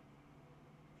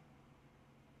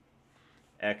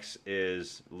X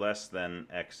is less than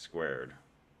X squared.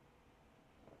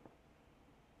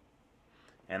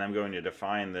 And I'm going to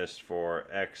define this for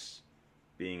X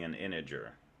being an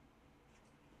integer.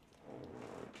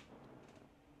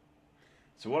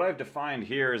 So what I've defined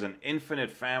here is an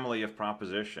infinite family of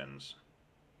propositions.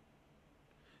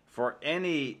 For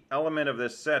any element of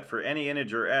this set, for any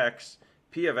integer x,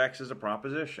 P of x is a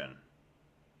proposition.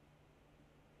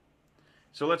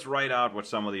 So let's write out what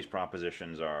some of these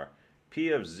propositions are. P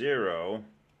of 0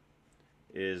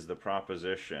 is the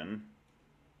proposition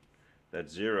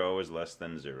that 0 is less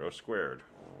than 0 squared.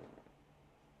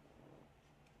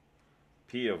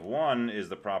 P of 1 is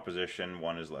the proposition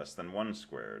 1 is less than 1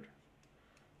 squared.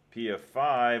 P of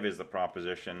 5 is the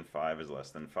proposition 5 is less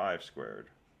than 5 squared.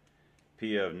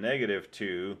 P of negative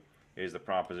 2 is the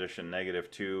proposition negative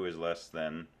 2 is less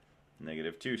than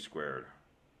negative 2 squared.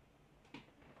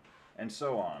 And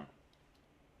so on.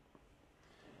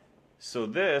 So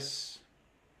this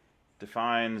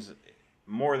defines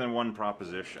more than one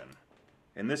proposition.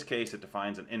 In this case, it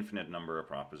defines an infinite number of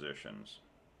propositions.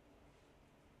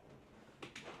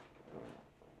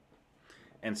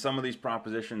 And some of these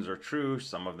propositions are true,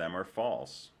 some of them are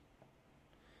false.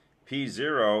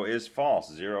 P0 is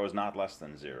false. 0 is not less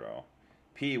than 0.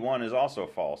 P1 is also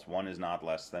false. 1 is not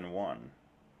less than 1.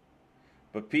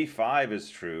 But P5 is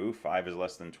true. 5 is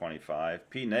less than 25.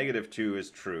 P negative 2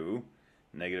 is true.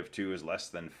 Negative 2 is less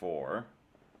than 4.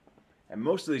 And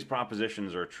most of these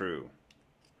propositions are true.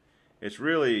 It's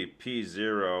really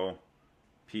P0,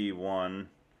 P1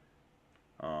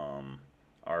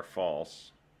 are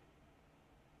false.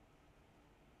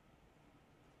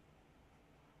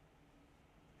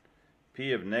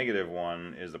 P of negative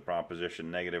 1 is the proposition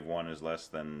negative 1 is less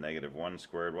than negative 1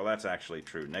 squared. Well, that's actually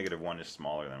true. Negative 1 is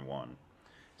smaller than 1.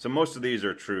 So most of these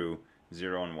are true.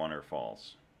 0 and 1 are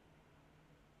false.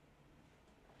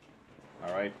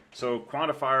 All right, so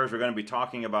quantifiers, we're going to be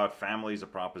talking about families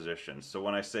of propositions. So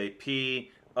when I say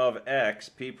P of x,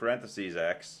 P parentheses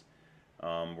x,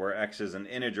 where x is an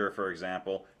integer, for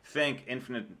example, think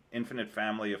infinite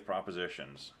family of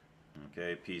propositions.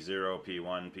 Okay, P0,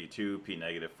 P1, P2, P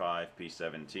negative 5,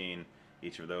 P17,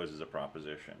 each of those is a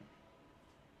proposition.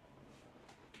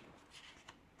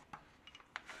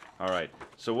 All right,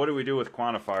 so what do we do with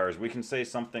quantifiers? We can say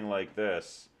something like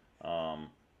this.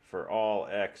 For all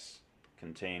x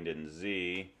contained in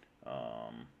Z,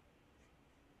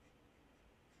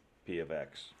 P of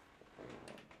x.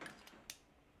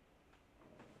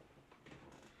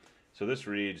 So this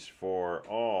reads, for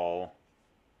all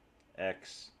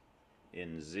x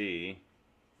in Z,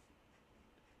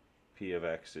 P of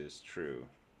x is true.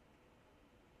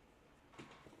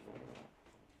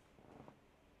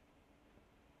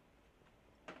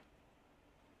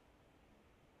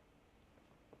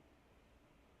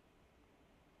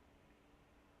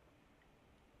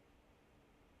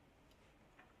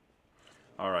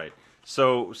 All right,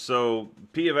 so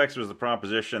P of x was the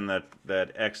proposition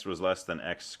that x was less than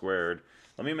x squared.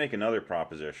 Let me make another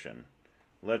proposition.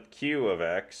 Let Q of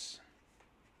x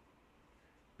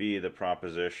be the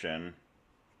proposition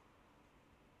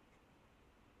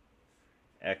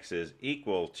x is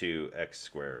equal to x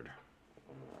squared.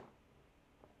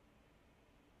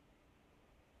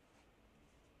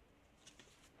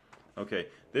 Okay,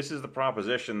 this is the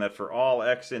proposition that for all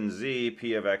x in Z,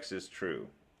 P of x is true.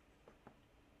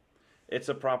 It's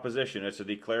a proposition. It's a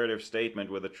declarative statement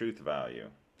with a truth value.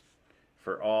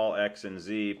 For all x in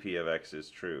Z, P of x is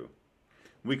true.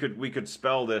 We could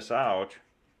spell this out.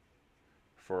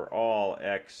 For all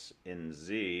x in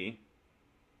Z,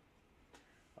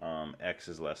 x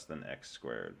is less than x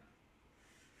squared.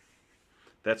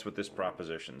 That's what this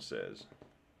proposition says.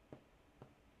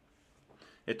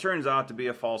 It turns out to be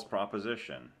a false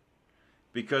proposition,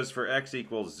 because for x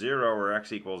equals 0 or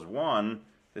x equals 1,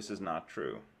 this is not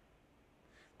true.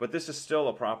 But this is still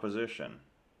a proposition.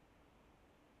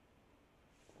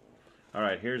 All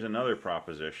right, here's another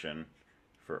proposition.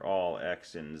 For all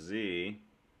x in Z,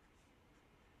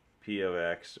 P of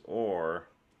x or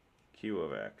Q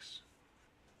of x.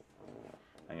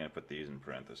 I'm going to put these in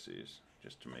parentheses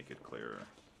just to make it clearer.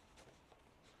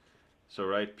 So,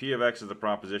 right, P of x is the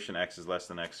proposition x is less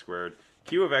than x squared.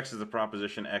 Q of x is the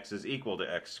proposition x is equal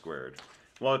to x squared.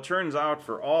 Well, it turns out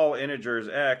for all integers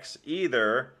x,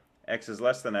 either x is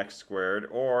less than x squared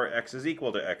or x is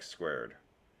equal to x squared.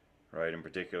 Right, in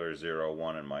particular 0,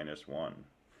 1, and minus 1.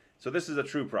 So this is a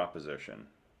true proposition.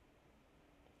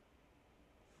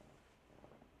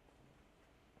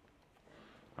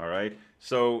 All right,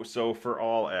 so for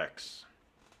all x.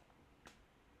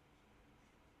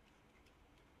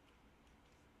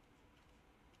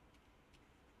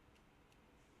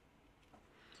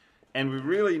 And we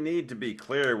really need to be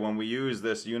clear when we use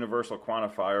this universal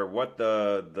quantifier what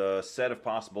the set of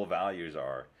possible values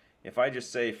are. If I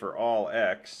just say for all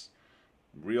x,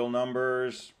 real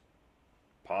numbers,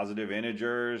 positive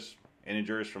integers,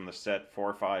 integers from the set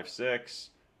 4, 5, 6,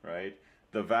 right?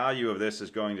 The value of this is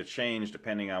going to change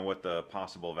depending on what the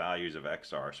possible values of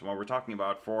x are. So when we're talking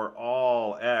about for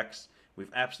all x,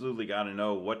 we've absolutely got to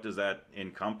know what does that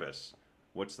encompass.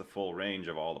 What's the full range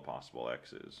of all the possible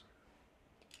x's?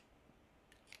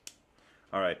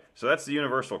 All right, so that's the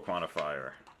universal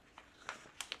quantifier.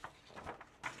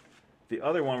 The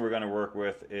other one we're going to work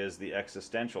with is the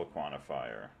existential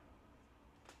quantifier.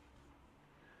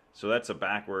 So that's a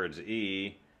backwards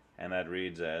E, and that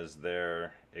reads as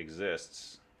there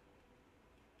exists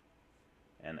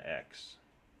an x.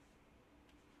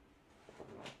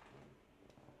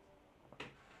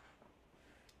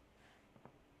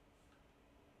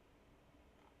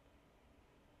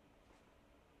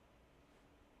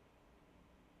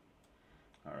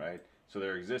 All right, so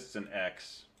there exists an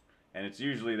x, and it's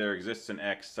usually there exists an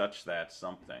x such that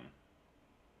something.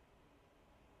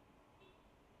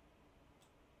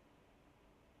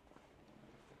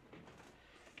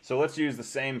 So let's use the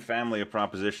same family of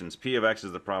propositions. P of x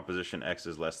is the proposition x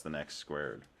is less than x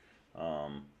squared.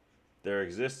 There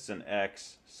exists an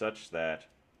x such that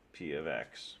P of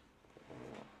x.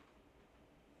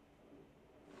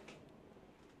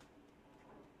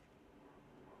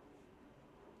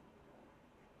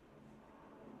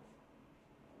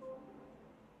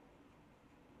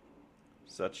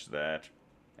 Such that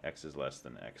x is less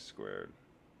than x squared.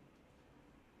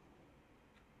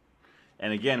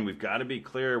 And again, we've got to be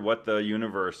clear what the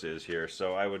universe is here.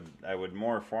 So I would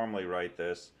more formally write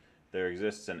this: there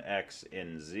exists an x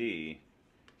in Z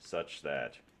such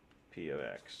that P of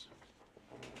x.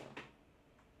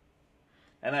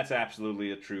 And that's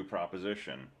absolutely a true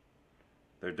proposition.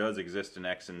 There does exist an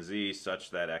x in Z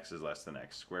such that x is less than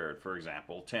x squared. For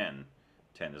example, 10.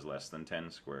 10 is less than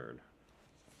 10 squared.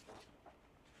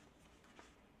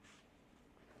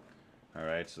 All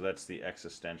right, so that's the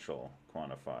existential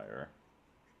quantifier.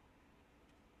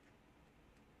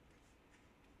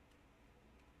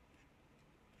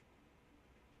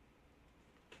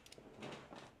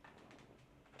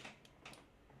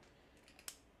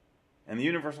 And the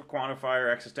universal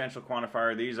quantifier, existential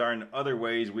quantifier, these are other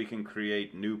ways we can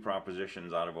create new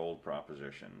propositions out of old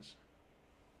propositions.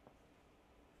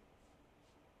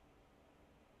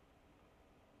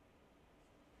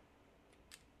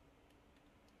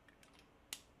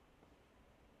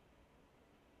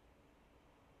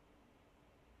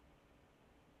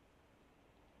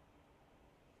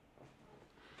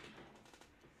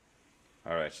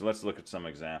 All right, so let's look at some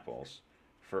examples.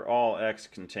 For all x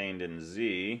contained in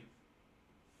Z,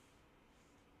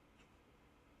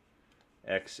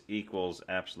 x equals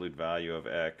absolute value of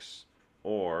x,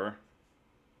 or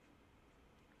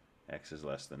x is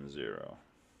less than 0.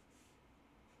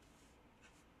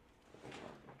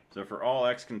 So for all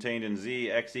x contained in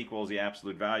Z, x equals the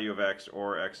absolute value of x,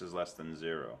 or x is less than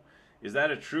 0. Is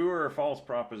that a true or a false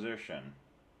proposition?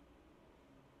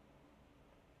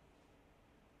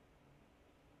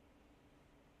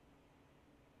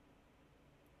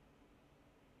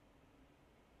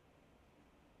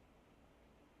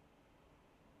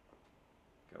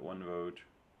 Got 1 vote.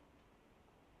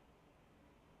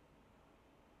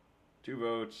 2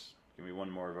 votes. Give me 1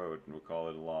 more vote and we'll call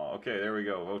it a law. Okay, there we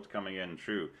go. Votes coming in.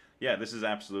 True. Yeah, this is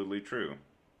absolutely true.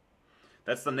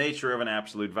 That's the nature of an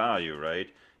absolute value, right?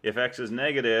 If x is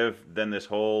negative, then this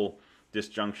whole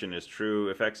disjunction is true.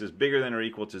 If x is bigger than or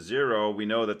equal to 0, we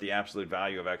know that the absolute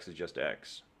value of x is just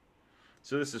x.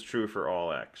 So this is true for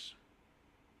all x.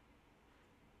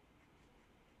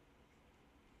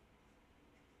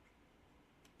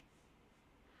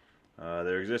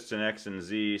 There exists an x in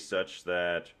Z such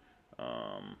that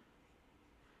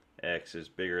x is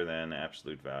bigger than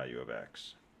absolute value of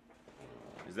x.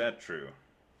 Is that true?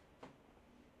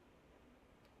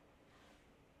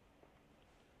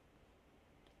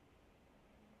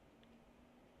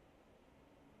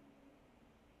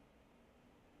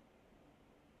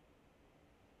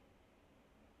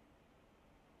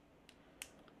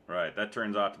 Right, that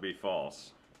turns out to be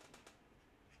false.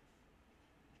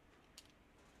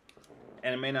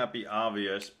 And it may not be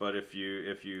obvious, but if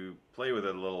you play with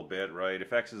it a little bit, right,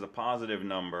 if x is a positive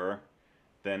number,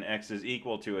 then x is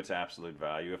equal to its absolute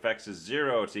value. If x is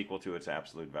 0, it's equal to its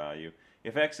absolute value.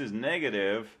 If x is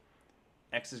negative,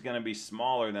 x is going to be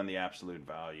smaller than the absolute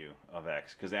value of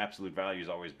x, because the absolute value is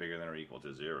always bigger than or equal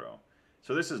to 0.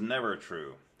 So this is never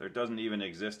true. There doesn't even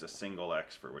exist a single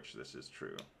x for which this is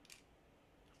true.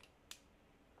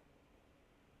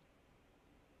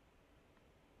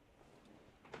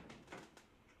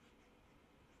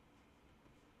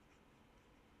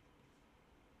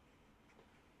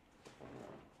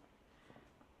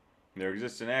 There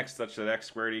exists an x such that x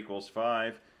squared equals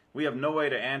 5. We have no way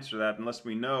to answer that unless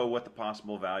we know what the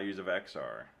possible values of x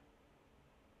are.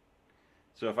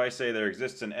 So if I say there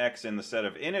exists an x in the set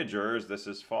of integers, this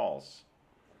is false.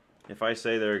 If I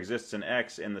say there exists an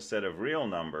x in the set of real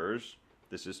numbers,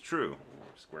 this is true.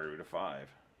 Square root of 5.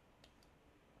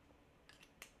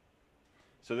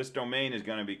 So this domain is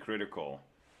going to be critical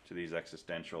to these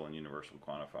existential and universal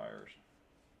quantifiers.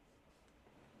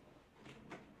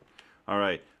 All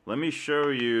right, let me show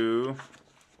you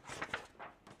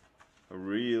a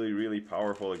really, really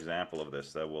powerful example of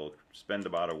this that we'll spend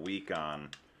about a week on,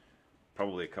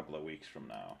 probably a couple of weeks from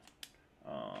now.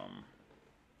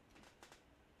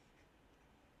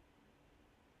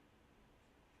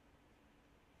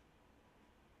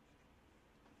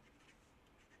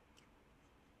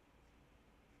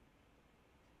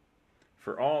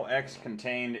 For all x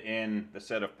contained in the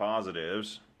set of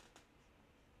positives,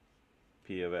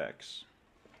 P of x.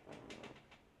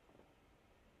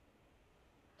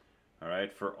 All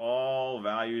right, for all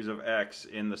values of x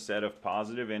in the set of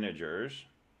positive integers,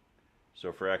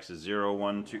 so for x is 0,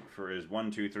 1, 2, for is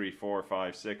 1, 2, 3, 4,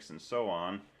 5, 6, and so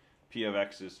on, P of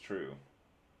x is true.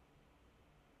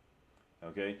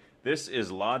 Okay, this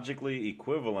is logically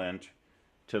equivalent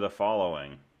to the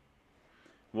following.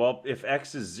 Well, if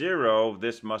x is 0,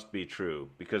 this must be true.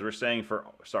 Because we're saying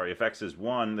if x is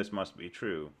 1, this must be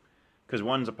true. Because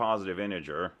 1's a positive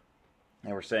integer.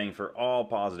 And we're saying for all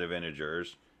positive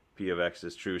integers, p of x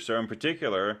is true. So in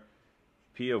particular,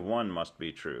 p of 1 must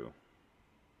be true.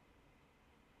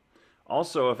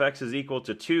 Also, if x is equal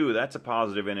to 2, that's a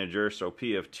positive integer, so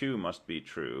p of 2 must be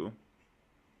true.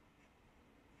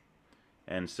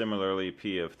 And similarly,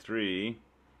 p of 3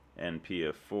 and p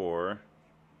of 4,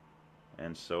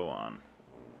 and so on.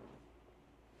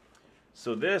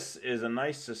 So this is a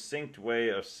nice succinct way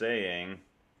of saying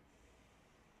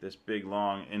this big,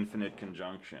 long, infinite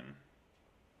conjunction.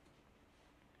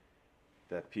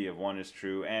 That p of 1 is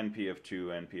true, and p of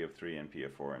 2, and p of 3, and p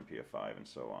of 4, and p of 5, and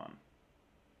so on.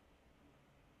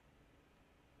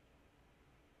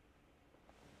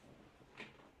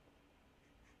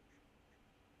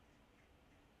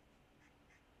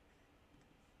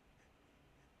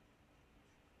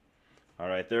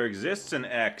 Alright, there exists an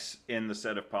x in the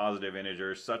set of positive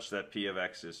integers such that p of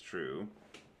x is true.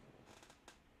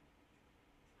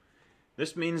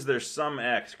 This means there's some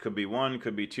x, could be 1,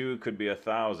 could be 2, could be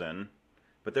 1,000,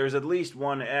 but there's at least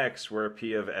one x where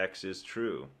p of x is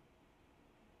true.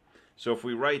 So if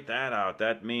we write that out,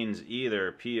 that means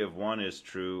either p of 1 is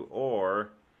true,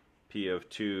 or p of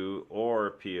 2,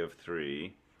 or p of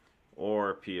 3,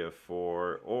 or p of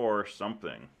 4, or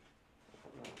something.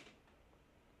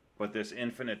 But this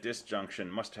infinite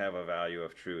disjunction must have a value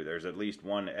of true. There's at least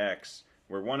one x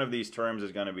where one of these terms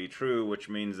is going to be true, which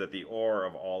means that the or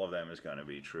of all of them is going to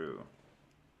be true.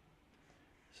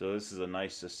 So this is a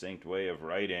nice succinct way of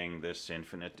writing this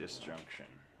infinite disjunction.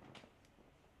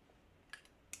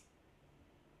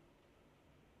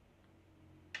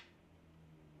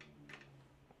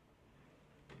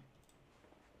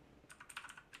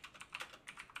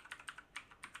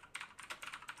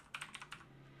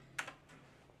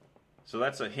 So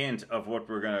that's a hint of what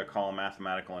we're going to call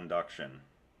mathematical induction.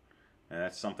 And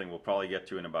that's something we'll probably get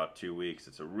to in about 2 weeks.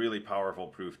 It's a really powerful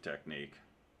proof technique.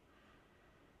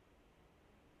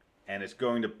 And it's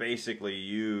going to basically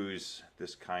use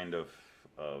this kind of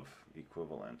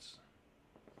equivalence.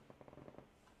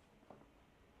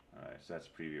 Alright, so that's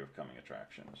a preview of coming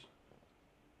attractions.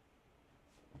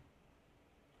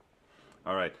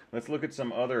 Alright, let's look at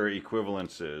some other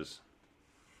equivalences.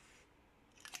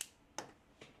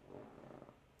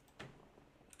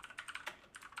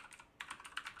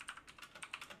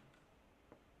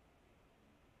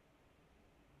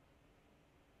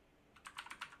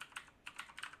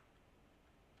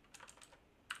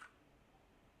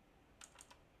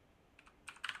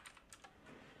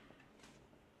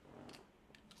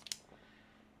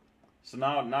 So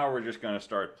now we're just going to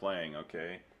start playing,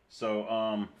 okay?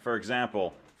 So, for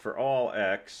example, for all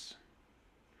x,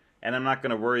 and I'm not going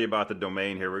to worry about the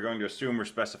domain here. We're going to assume we're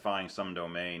specifying some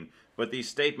domain. But these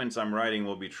statements I'm writing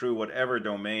will be true whatever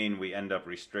domain we end up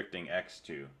restricting x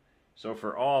to. So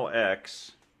for all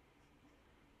x,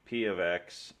 p of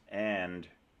x and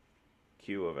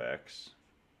q of x,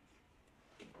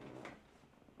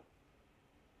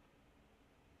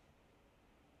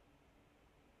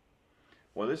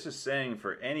 well, this is saying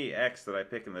for any x that I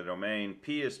pick in the domain,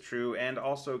 p is true and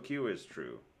also q is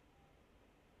true.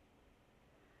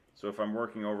 So if I'm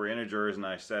working over integers and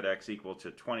I set x equal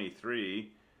to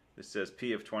 23, this says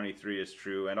p of 23 is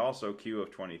true and also q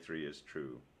of 23 is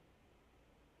true.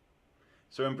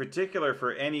 So in particular,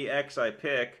 for any x I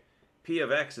pick, p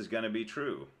of x is going to be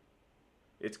true.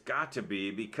 It's got to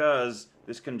be because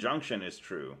this conjunction is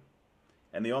true.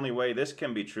 And the only way this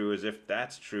can be true is if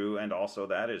that's true and also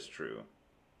that is true.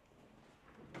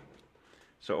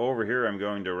 So over here I'm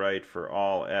going to write for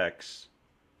all x,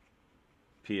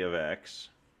 p of x.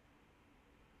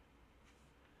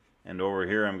 And over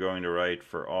here I'm going to write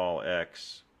for all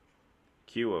x,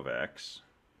 q of x.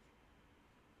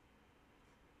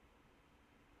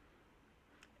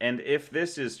 And if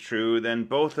this is true, then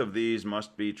both of these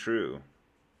must be true.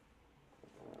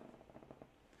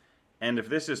 And if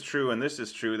this is true and this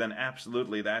is true, then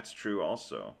absolutely that's true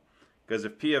also. Because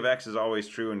if p of x is always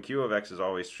true and q of x is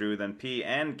always true, then p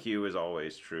and q is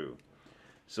always true.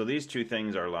 So these two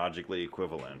things are logically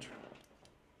equivalent.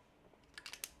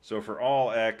 So for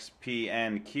all x, p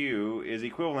and q is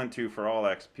equivalent to for all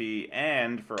x, p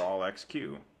and for all x,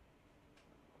 q.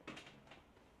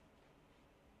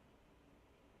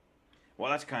 Well,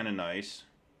 that's kind of nice,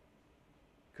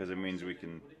 because it means we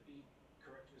can... Would it be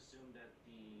correct to assume that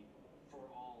the for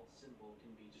all symbol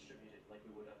can be distributed like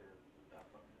we would other...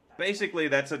 Basically,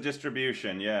 that's a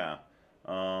distribution, yeah.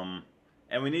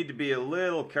 And we need to be a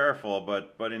little careful,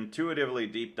 but intuitively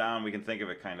deep down we can think of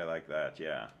it kind of like that,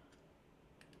 yeah.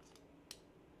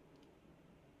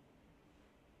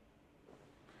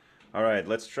 All right,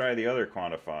 let's try the other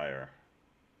quantifier.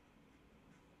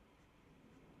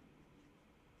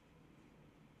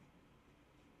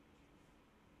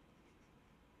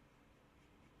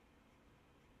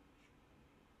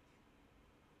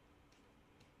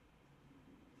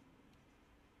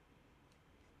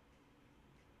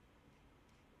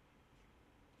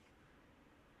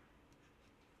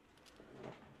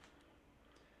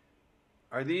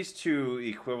 Are these two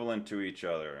equivalent to each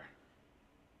other?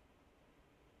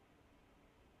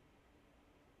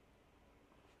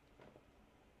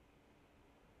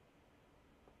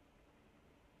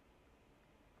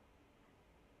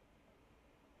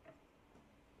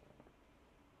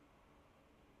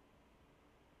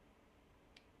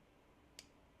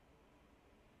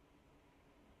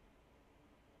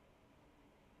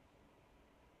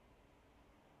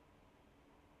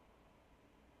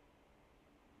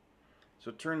 So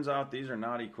it turns out these are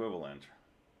not equivalent.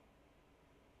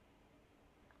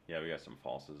 Yeah, we got some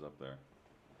falses up there.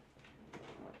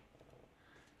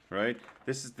 Right?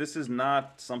 This is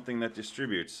not something that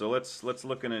distributes. So let's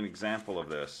look at an example of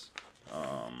this.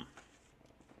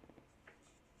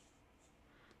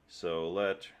 So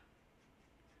let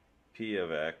P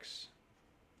of x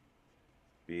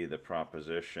be the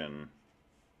proposition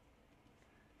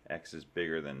x is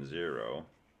bigger than 0.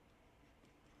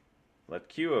 Let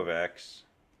Q of x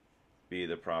be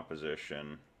the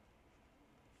proposition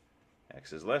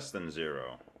x is less than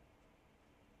 0.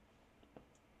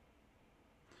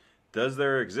 Does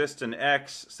there exist an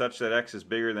x such that x is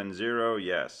bigger than 0?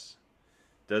 Yes.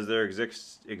 Does there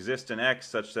exist an x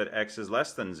such that x is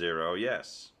less than 0?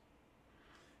 Yes.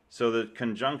 So the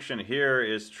conjunction here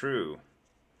is true.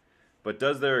 But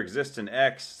does there exist an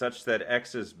x such that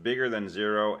x is bigger than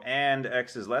 0 and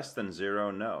x is less than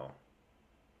 0? No.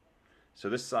 So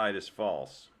this side is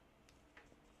false.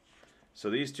 So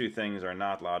these two things are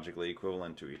not logically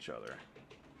equivalent to each other.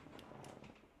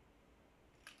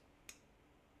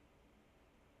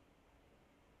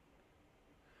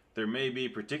 There may be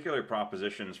particular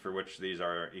propositions for which these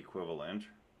are equivalent,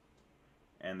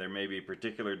 and there may be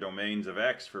particular domains of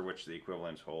x for which the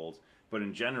equivalence holds, but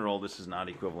in general this is not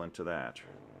equivalent to that.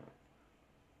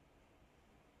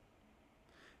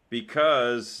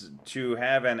 Because to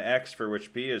have an x for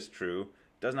which p is true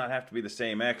does not have to be the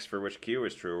same x for which q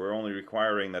is true. We're only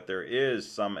requiring that there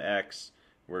is some x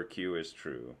where q is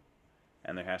true,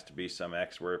 and there has to be some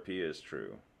x where p is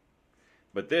true.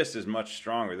 But this is much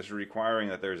stronger. This is requiring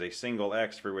that there's a single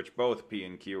x for which both p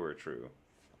and q are true.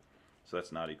 So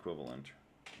that's not equivalent.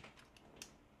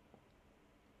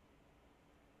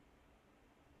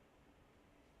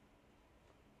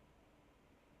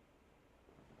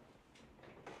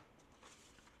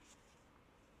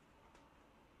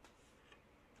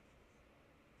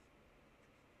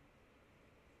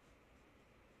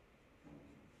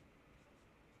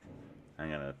 I'm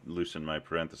going to loosen my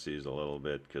parentheses a little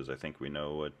bit because I think we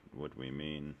know what we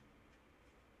mean.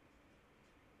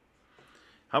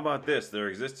 How about this? There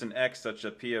exists an x such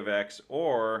that p of x,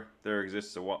 or there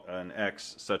exists an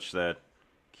x such that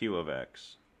q of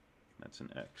x. That's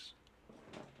an x.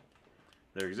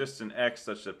 There exists an x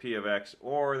such that p of x,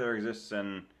 or there exists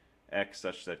an x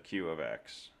such that q of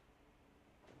x.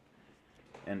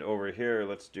 And over here,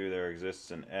 let's do there exists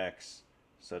an x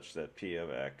such that p of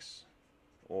x,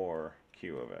 or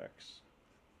q of x.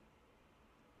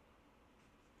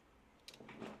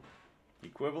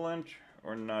 Equivalent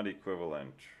or not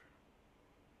equivalent?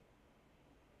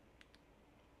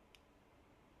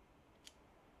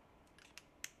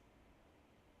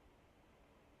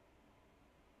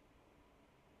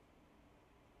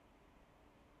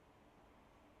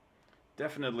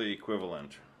 Definitely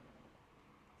equivalent.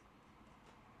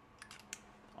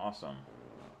 Awesome.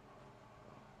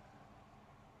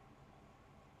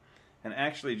 And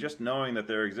actually, just knowing that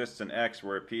there exists an x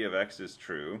where p of x is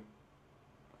true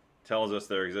tells us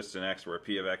there exists an x where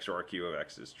p of x or q of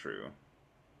x is true.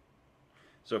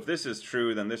 So if this is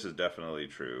true, then this is definitely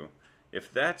true.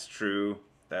 If that's true,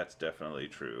 that's definitely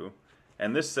true.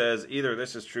 And this says either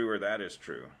this is true or that is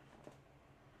true.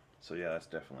 So yeah, that's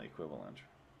definitely equivalent.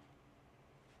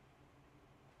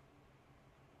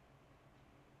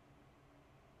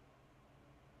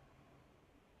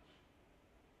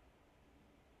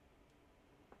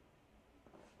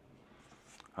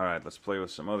 All right, let's play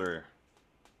with some other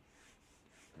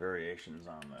variations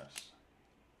on this.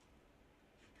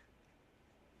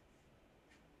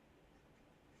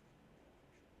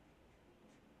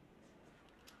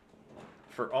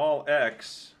 For all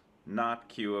x not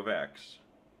q of x.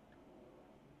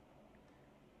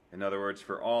 In other words,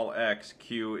 for all x,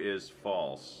 q is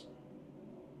false.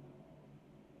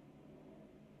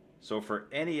 So for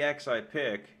any x I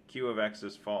pick, q of x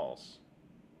is false.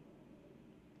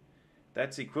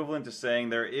 That's equivalent to saying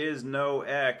there is no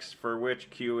x for which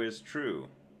q is true.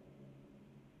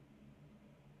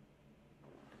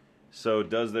 So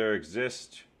does there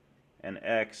exist an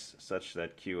x such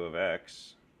that q of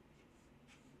x?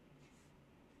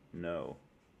 No.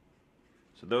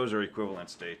 So those are equivalent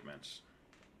statements.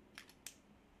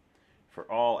 For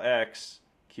all x,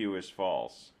 q is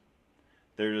false.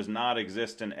 There does not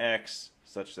exist an x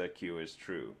such that q is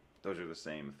true. Those are the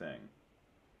same thing.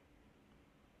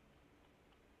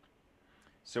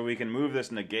 So we can move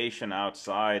this negation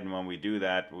outside, and when we do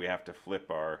that, we have to flip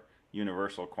our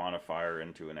universal quantifier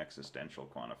into an existential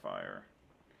quantifier.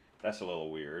 That's a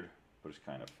little weird, but it's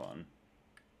kind of fun.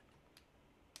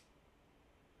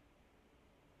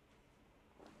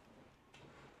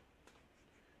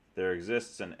 There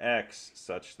exists an x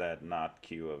such that not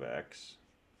q of x.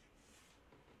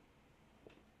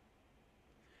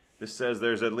 This says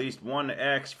there's at least one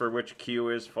x for which q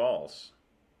is false.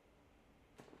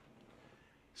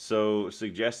 So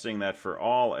suggesting that for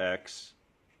all x,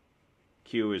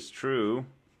 q is true,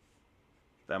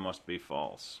 that must be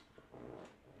false.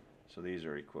 So these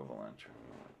are equivalent.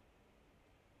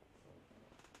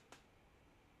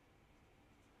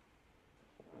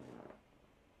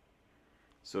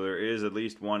 So there is at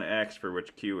least one x for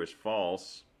which q is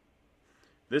false.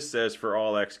 This says for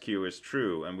all x, q is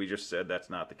true, and we just said that's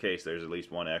not the case. There's at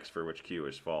least one x for which q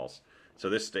is false. So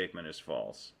this statement is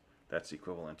false. That's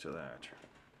equivalent to that.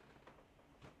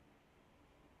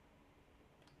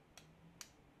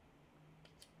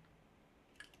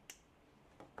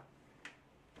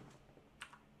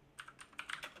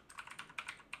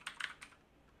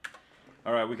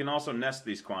 All right, we can also nest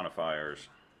these quantifiers.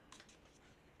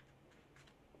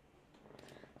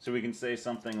 So we can say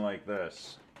something like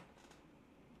this.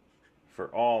 For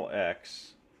all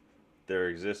x, there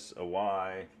exists a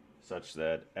y such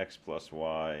that x plus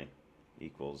y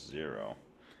equals 0.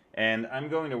 And I'm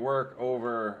going to work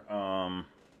over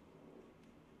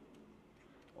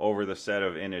the set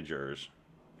of integers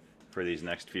for these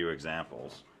next few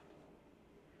examples.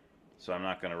 So I'm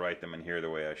not going to write them in here the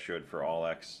way I should. For all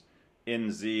x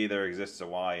in z, there exists a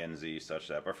y in z such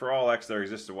that. But for all x, there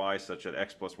exists a y such that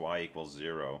x plus y equals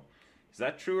 0. Is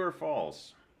that true or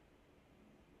false?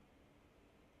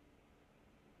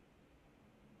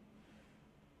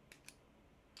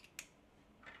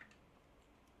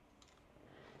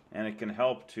 And it can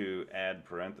help to add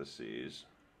parentheses,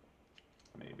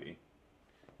 maybe.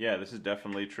 Yeah, this is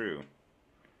definitely true.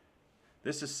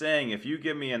 This is saying if you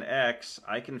give me an x,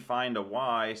 I can find a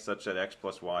y such that x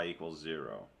plus y equals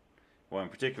 0. Well, in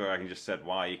particular, I can just set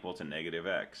y equal to negative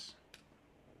x.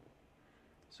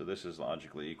 So this is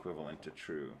logically equivalent to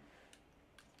true.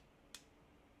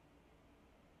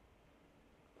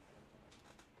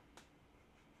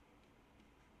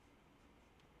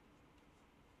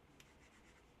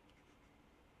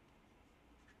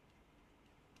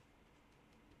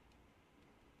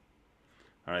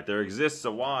 All right, there exists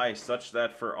a y such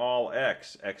that for all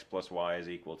x, x plus y is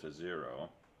equal to 0.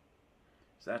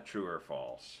 Is that true or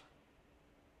false?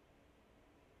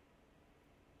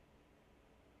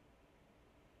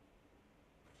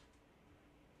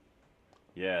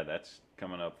 Yeah, that's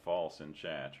coming up false in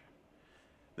chat.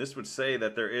 This would say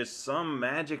that there is some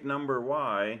magic number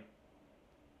y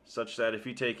such that if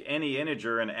you take any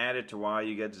integer and add it to y,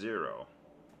 you get 0.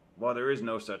 Well, there is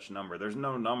no such number. There's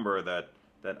no number that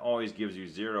always gives you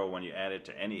 0 when you add it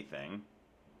to anything.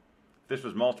 If this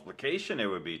was multiplication, it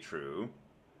would be true.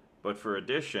 But for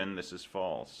addition, this is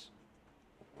false.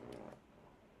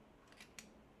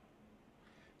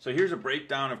 So here's a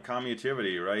breakdown of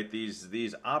commutativity, right?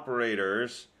 These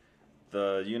operators,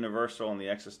 the universal and the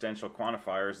existential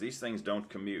quantifiers, these things don't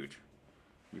commute.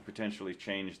 You potentially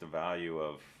change the value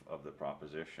of the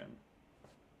proposition,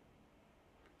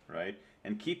 right?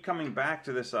 And keep coming back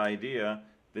to this idea.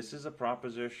 This is a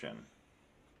proposition.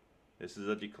 This is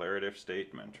a declarative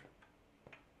statement.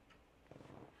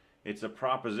 It's a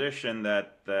proposition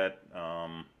that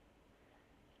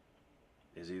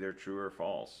is either true or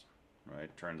false,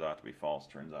 right? Turns out to be false,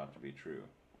 turns out to be true.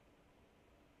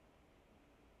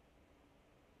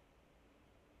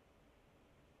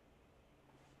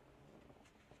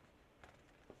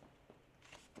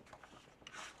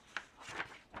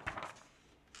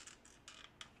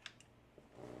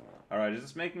 All right, is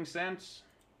this making sense?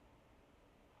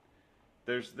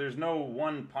 There's no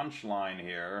one punchline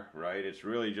here, right? It's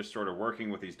really just sort of working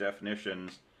with these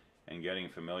definitions and getting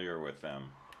familiar with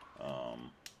them.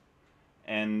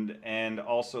 And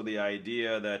also the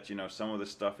idea that, you know, some of this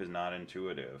stuff is not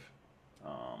intuitive.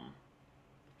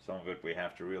 Some of it we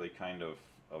have to really kind of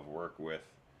work with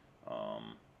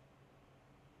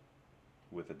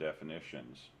the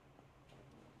definitions.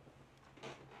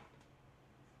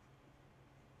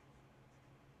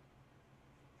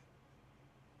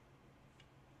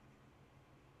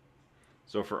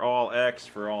 So for all x,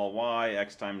 for all y,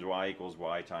 x times y equals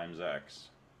y times x.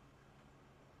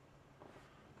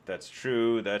 That's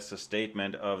true. That's a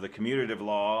statement of the commutative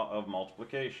law of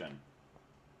multiplication.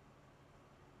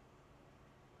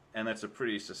 And that's a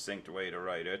pretty succinct way to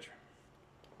write it.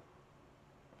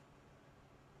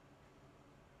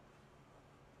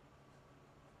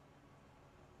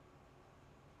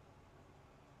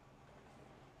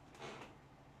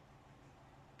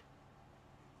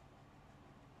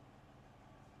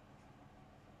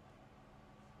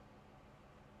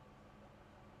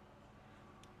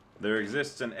 There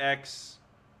exists an x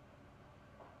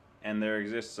and there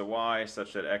exists a y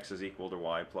such that x is equal to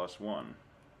y plus 1.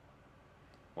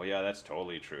 Well, yeah, that's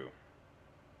totally true.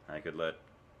 I could let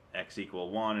x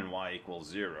equal 1 and y equal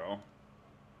 0.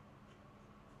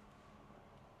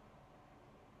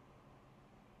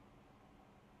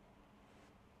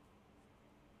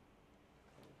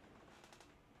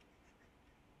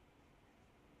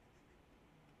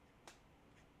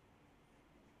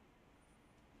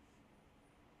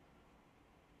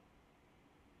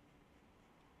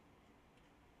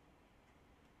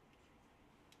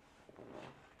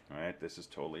 Alright, this is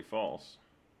totally false.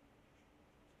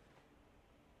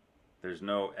 There's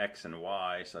no x and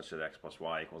y such that x plus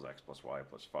y equals x plus y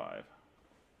plus 5.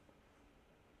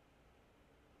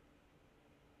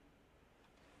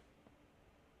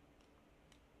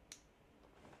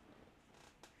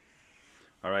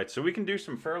 Alright, so we can do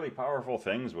some fairly powerful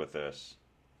things with this.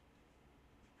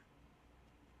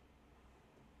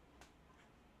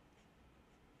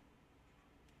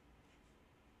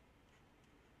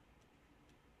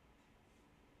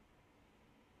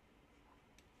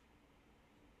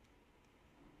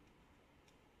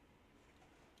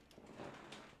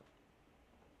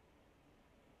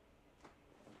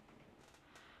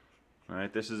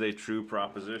 Alright, this is a true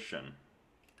proposition.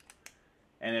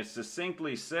 And it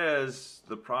succinctly says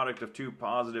the product of two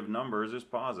positive numbers is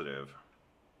positive.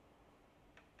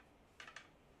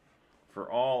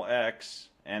 For all x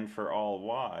and for all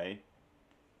y,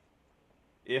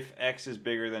 if x is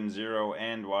bigger than 0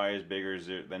 and y is bigger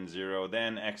than 0,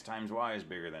 then x times y is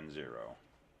bigger than 0.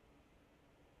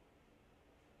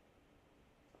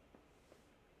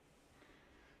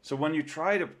 So when you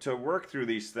try to work through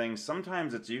these things,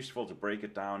 sometimes it's useful to break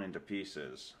it down into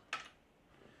pieces.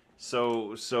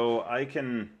 So I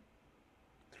can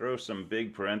throw some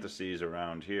big parentheses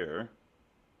around here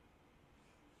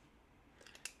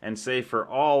and say for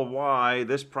all y,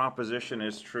 this proposition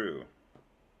is true.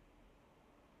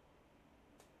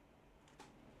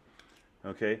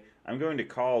 Okay, I'm going to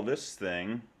call this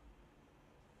thing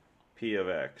P of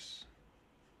x.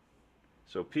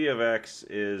 So P of x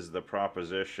is the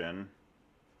proposition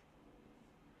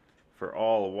for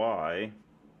all y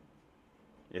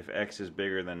if x is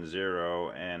bigger than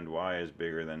 0 and y is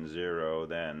bigger than 0,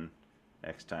 then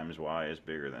x times y is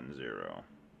bigger than 0.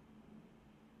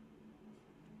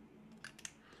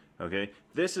 Okay,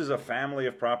 this is a family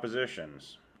of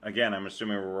propositions. Again, I'm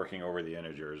assuming we're working over the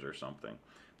integers or something.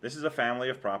 This is a family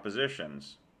of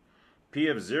propositions. P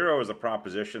of 0 is a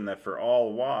proposition that for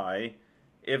all y,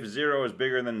 if 0 is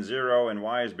bigger than 0 and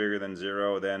y is bigger than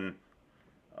 0, then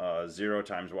 0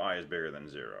 times y is bigger than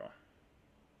 0.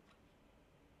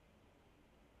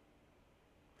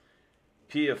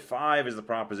 P of 5 is the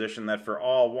proposition that for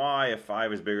all y, if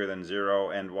 5 is bigger than 0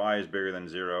 and y is bigger than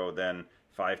 0, then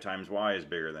 5 times y is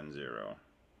bigger than 0.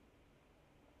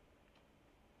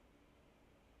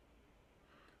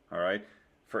 Alright,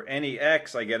 for any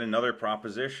x, I get another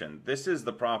proposition. This is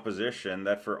the proposition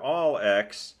that for all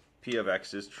x, P of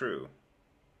x is true.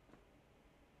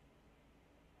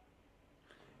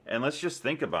 And let's just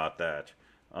think about that.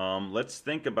 Let's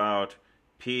think about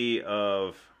P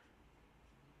of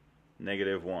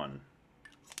negative 1.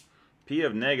 P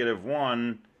of negative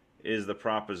 1 is the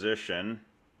proposition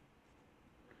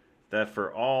that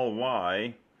for all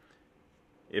y,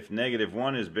 if negative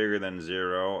 1 is bigger than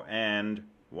 0 and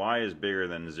y is bigger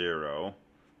than 0,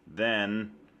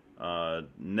 then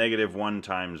negative 1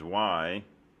 times y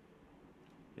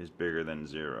is bigger than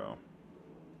 0.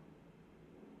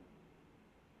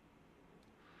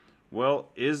 Well,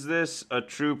 is this a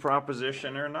true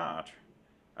proposition or not?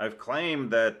 I've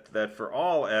claimed that for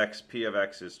all x, P of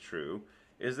x is true.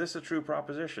 Is this a true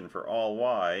proposition for all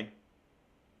y?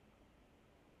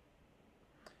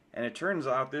 And it turns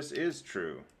out this is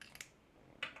true.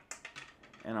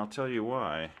 And I'll tell you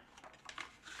why.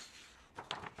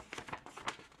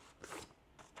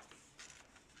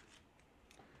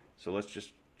 So let's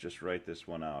just write this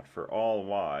one out. For all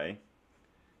y,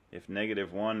 if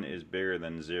 -1 is bigger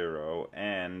than 0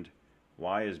 and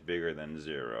y is bigger than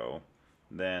 0,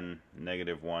 then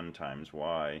 -1 times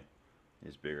y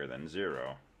is bigger than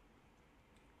 0.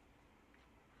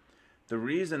 The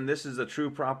reason this is a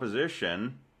true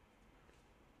proposition,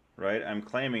 right, I'm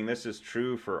claiming this is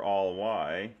true for all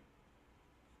y.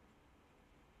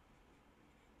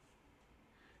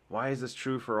 Why is this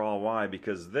true for all y?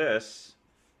 Because this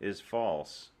is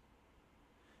false,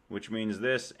 which means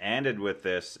this ANDed with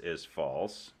this is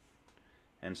false.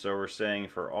 And so we're saying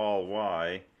for all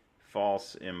y,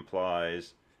 false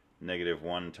implies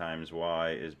 -1 times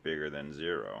y is bigger than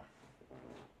 0.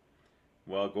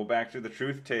 Well, go back to the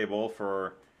truth table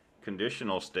for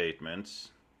conditional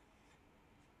statements.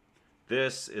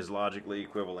 This is logically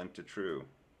equivalent to true.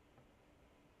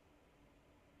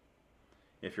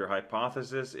 If your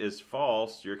hypothesis is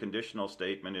false, your conditional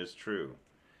statement is true.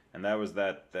 And that was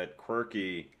that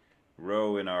quirky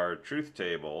row in our truth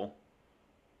table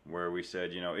where we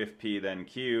said, you know, if P then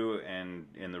Q, and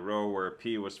in the row where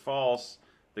P was false,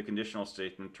 the conditional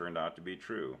statement turned out to be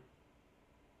true.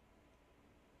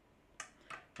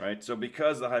 Right? So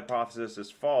because the hypothesis is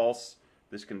false,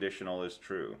 this conditional is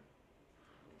true.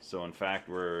 So in fact,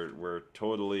 we're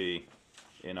totally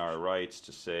in our rights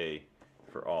to say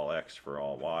for all x, for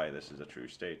all y, this is a true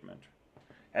statement.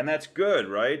 And that's good,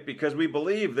 right? Because we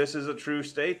believe this is a true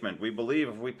statement. We believe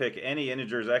if we pick any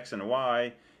integers x and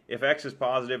y, if x is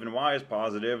positive and y is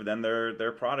positive, then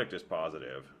their product is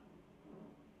positive.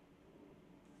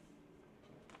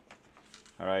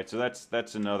 All right, so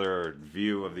that's another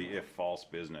view of the if-false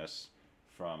business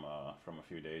from a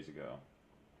few days ago.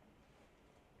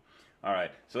 All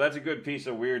right, so that's a good piece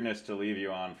of weirdness to leave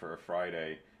you on for a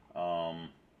Friday.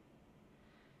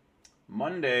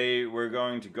 Monday, we're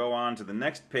going to go on to the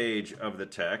next page of the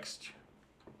text,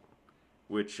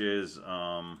 which is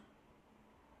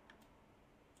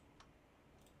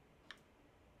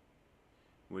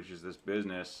this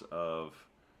business of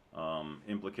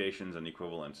implications and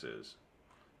equivalences.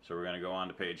 So we're going to go on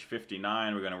to page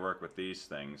 59. We're going to work with these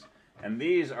things. And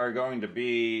these are going to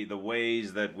be the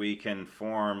ways that we can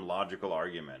form logical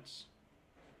arguments.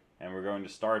 And we're going to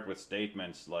start with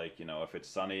statements like, you know, if it's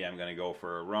sunny, I'm going to go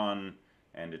for a run,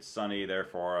 and it's sunny,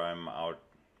 therefore I'm out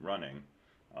running.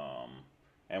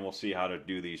 And we'll see how to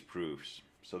do these proofs.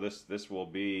 So this will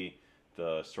be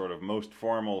the sort of most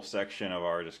formal section of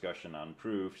our discussion on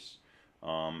proofs.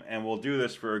 And we'll do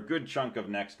this for a good chunk of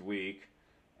next week.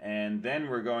 And then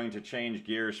we're going to change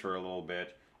gears for a little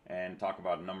bit and talk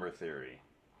about number theory.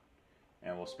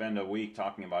 And we'll spend a week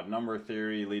talking about number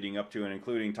theory, leading up to and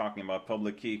including talking about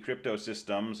public key crypto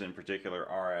systems, in particular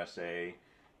RSA.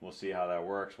 We'll see how that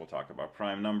works. We'll talk about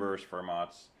prime numbers,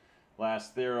 Fermat's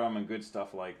last theorem, and good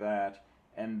stuff like that.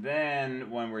 And then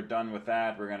when we're done with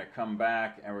that, we're going to come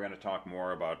back and we're going to talk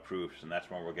more about proofs, and that's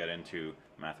when we'll get into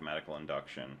mathematical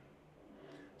induction.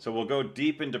 So we'll go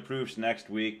deep into proofs next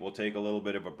week. We'll take a little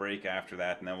bit of a break after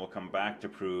that, and then we'll come back to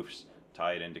proofs,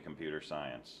 tie it into computer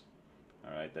science.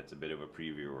 All right, that's a bit of a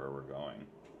preview where we're going.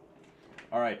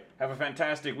 All right, have a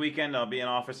fantastic weekend. I'll be in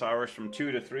office hours from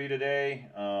 2 to 3 today.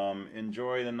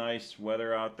 Enjoy the nice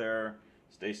weather out there.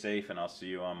 Stay safe, and I'll see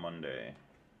you on Monday.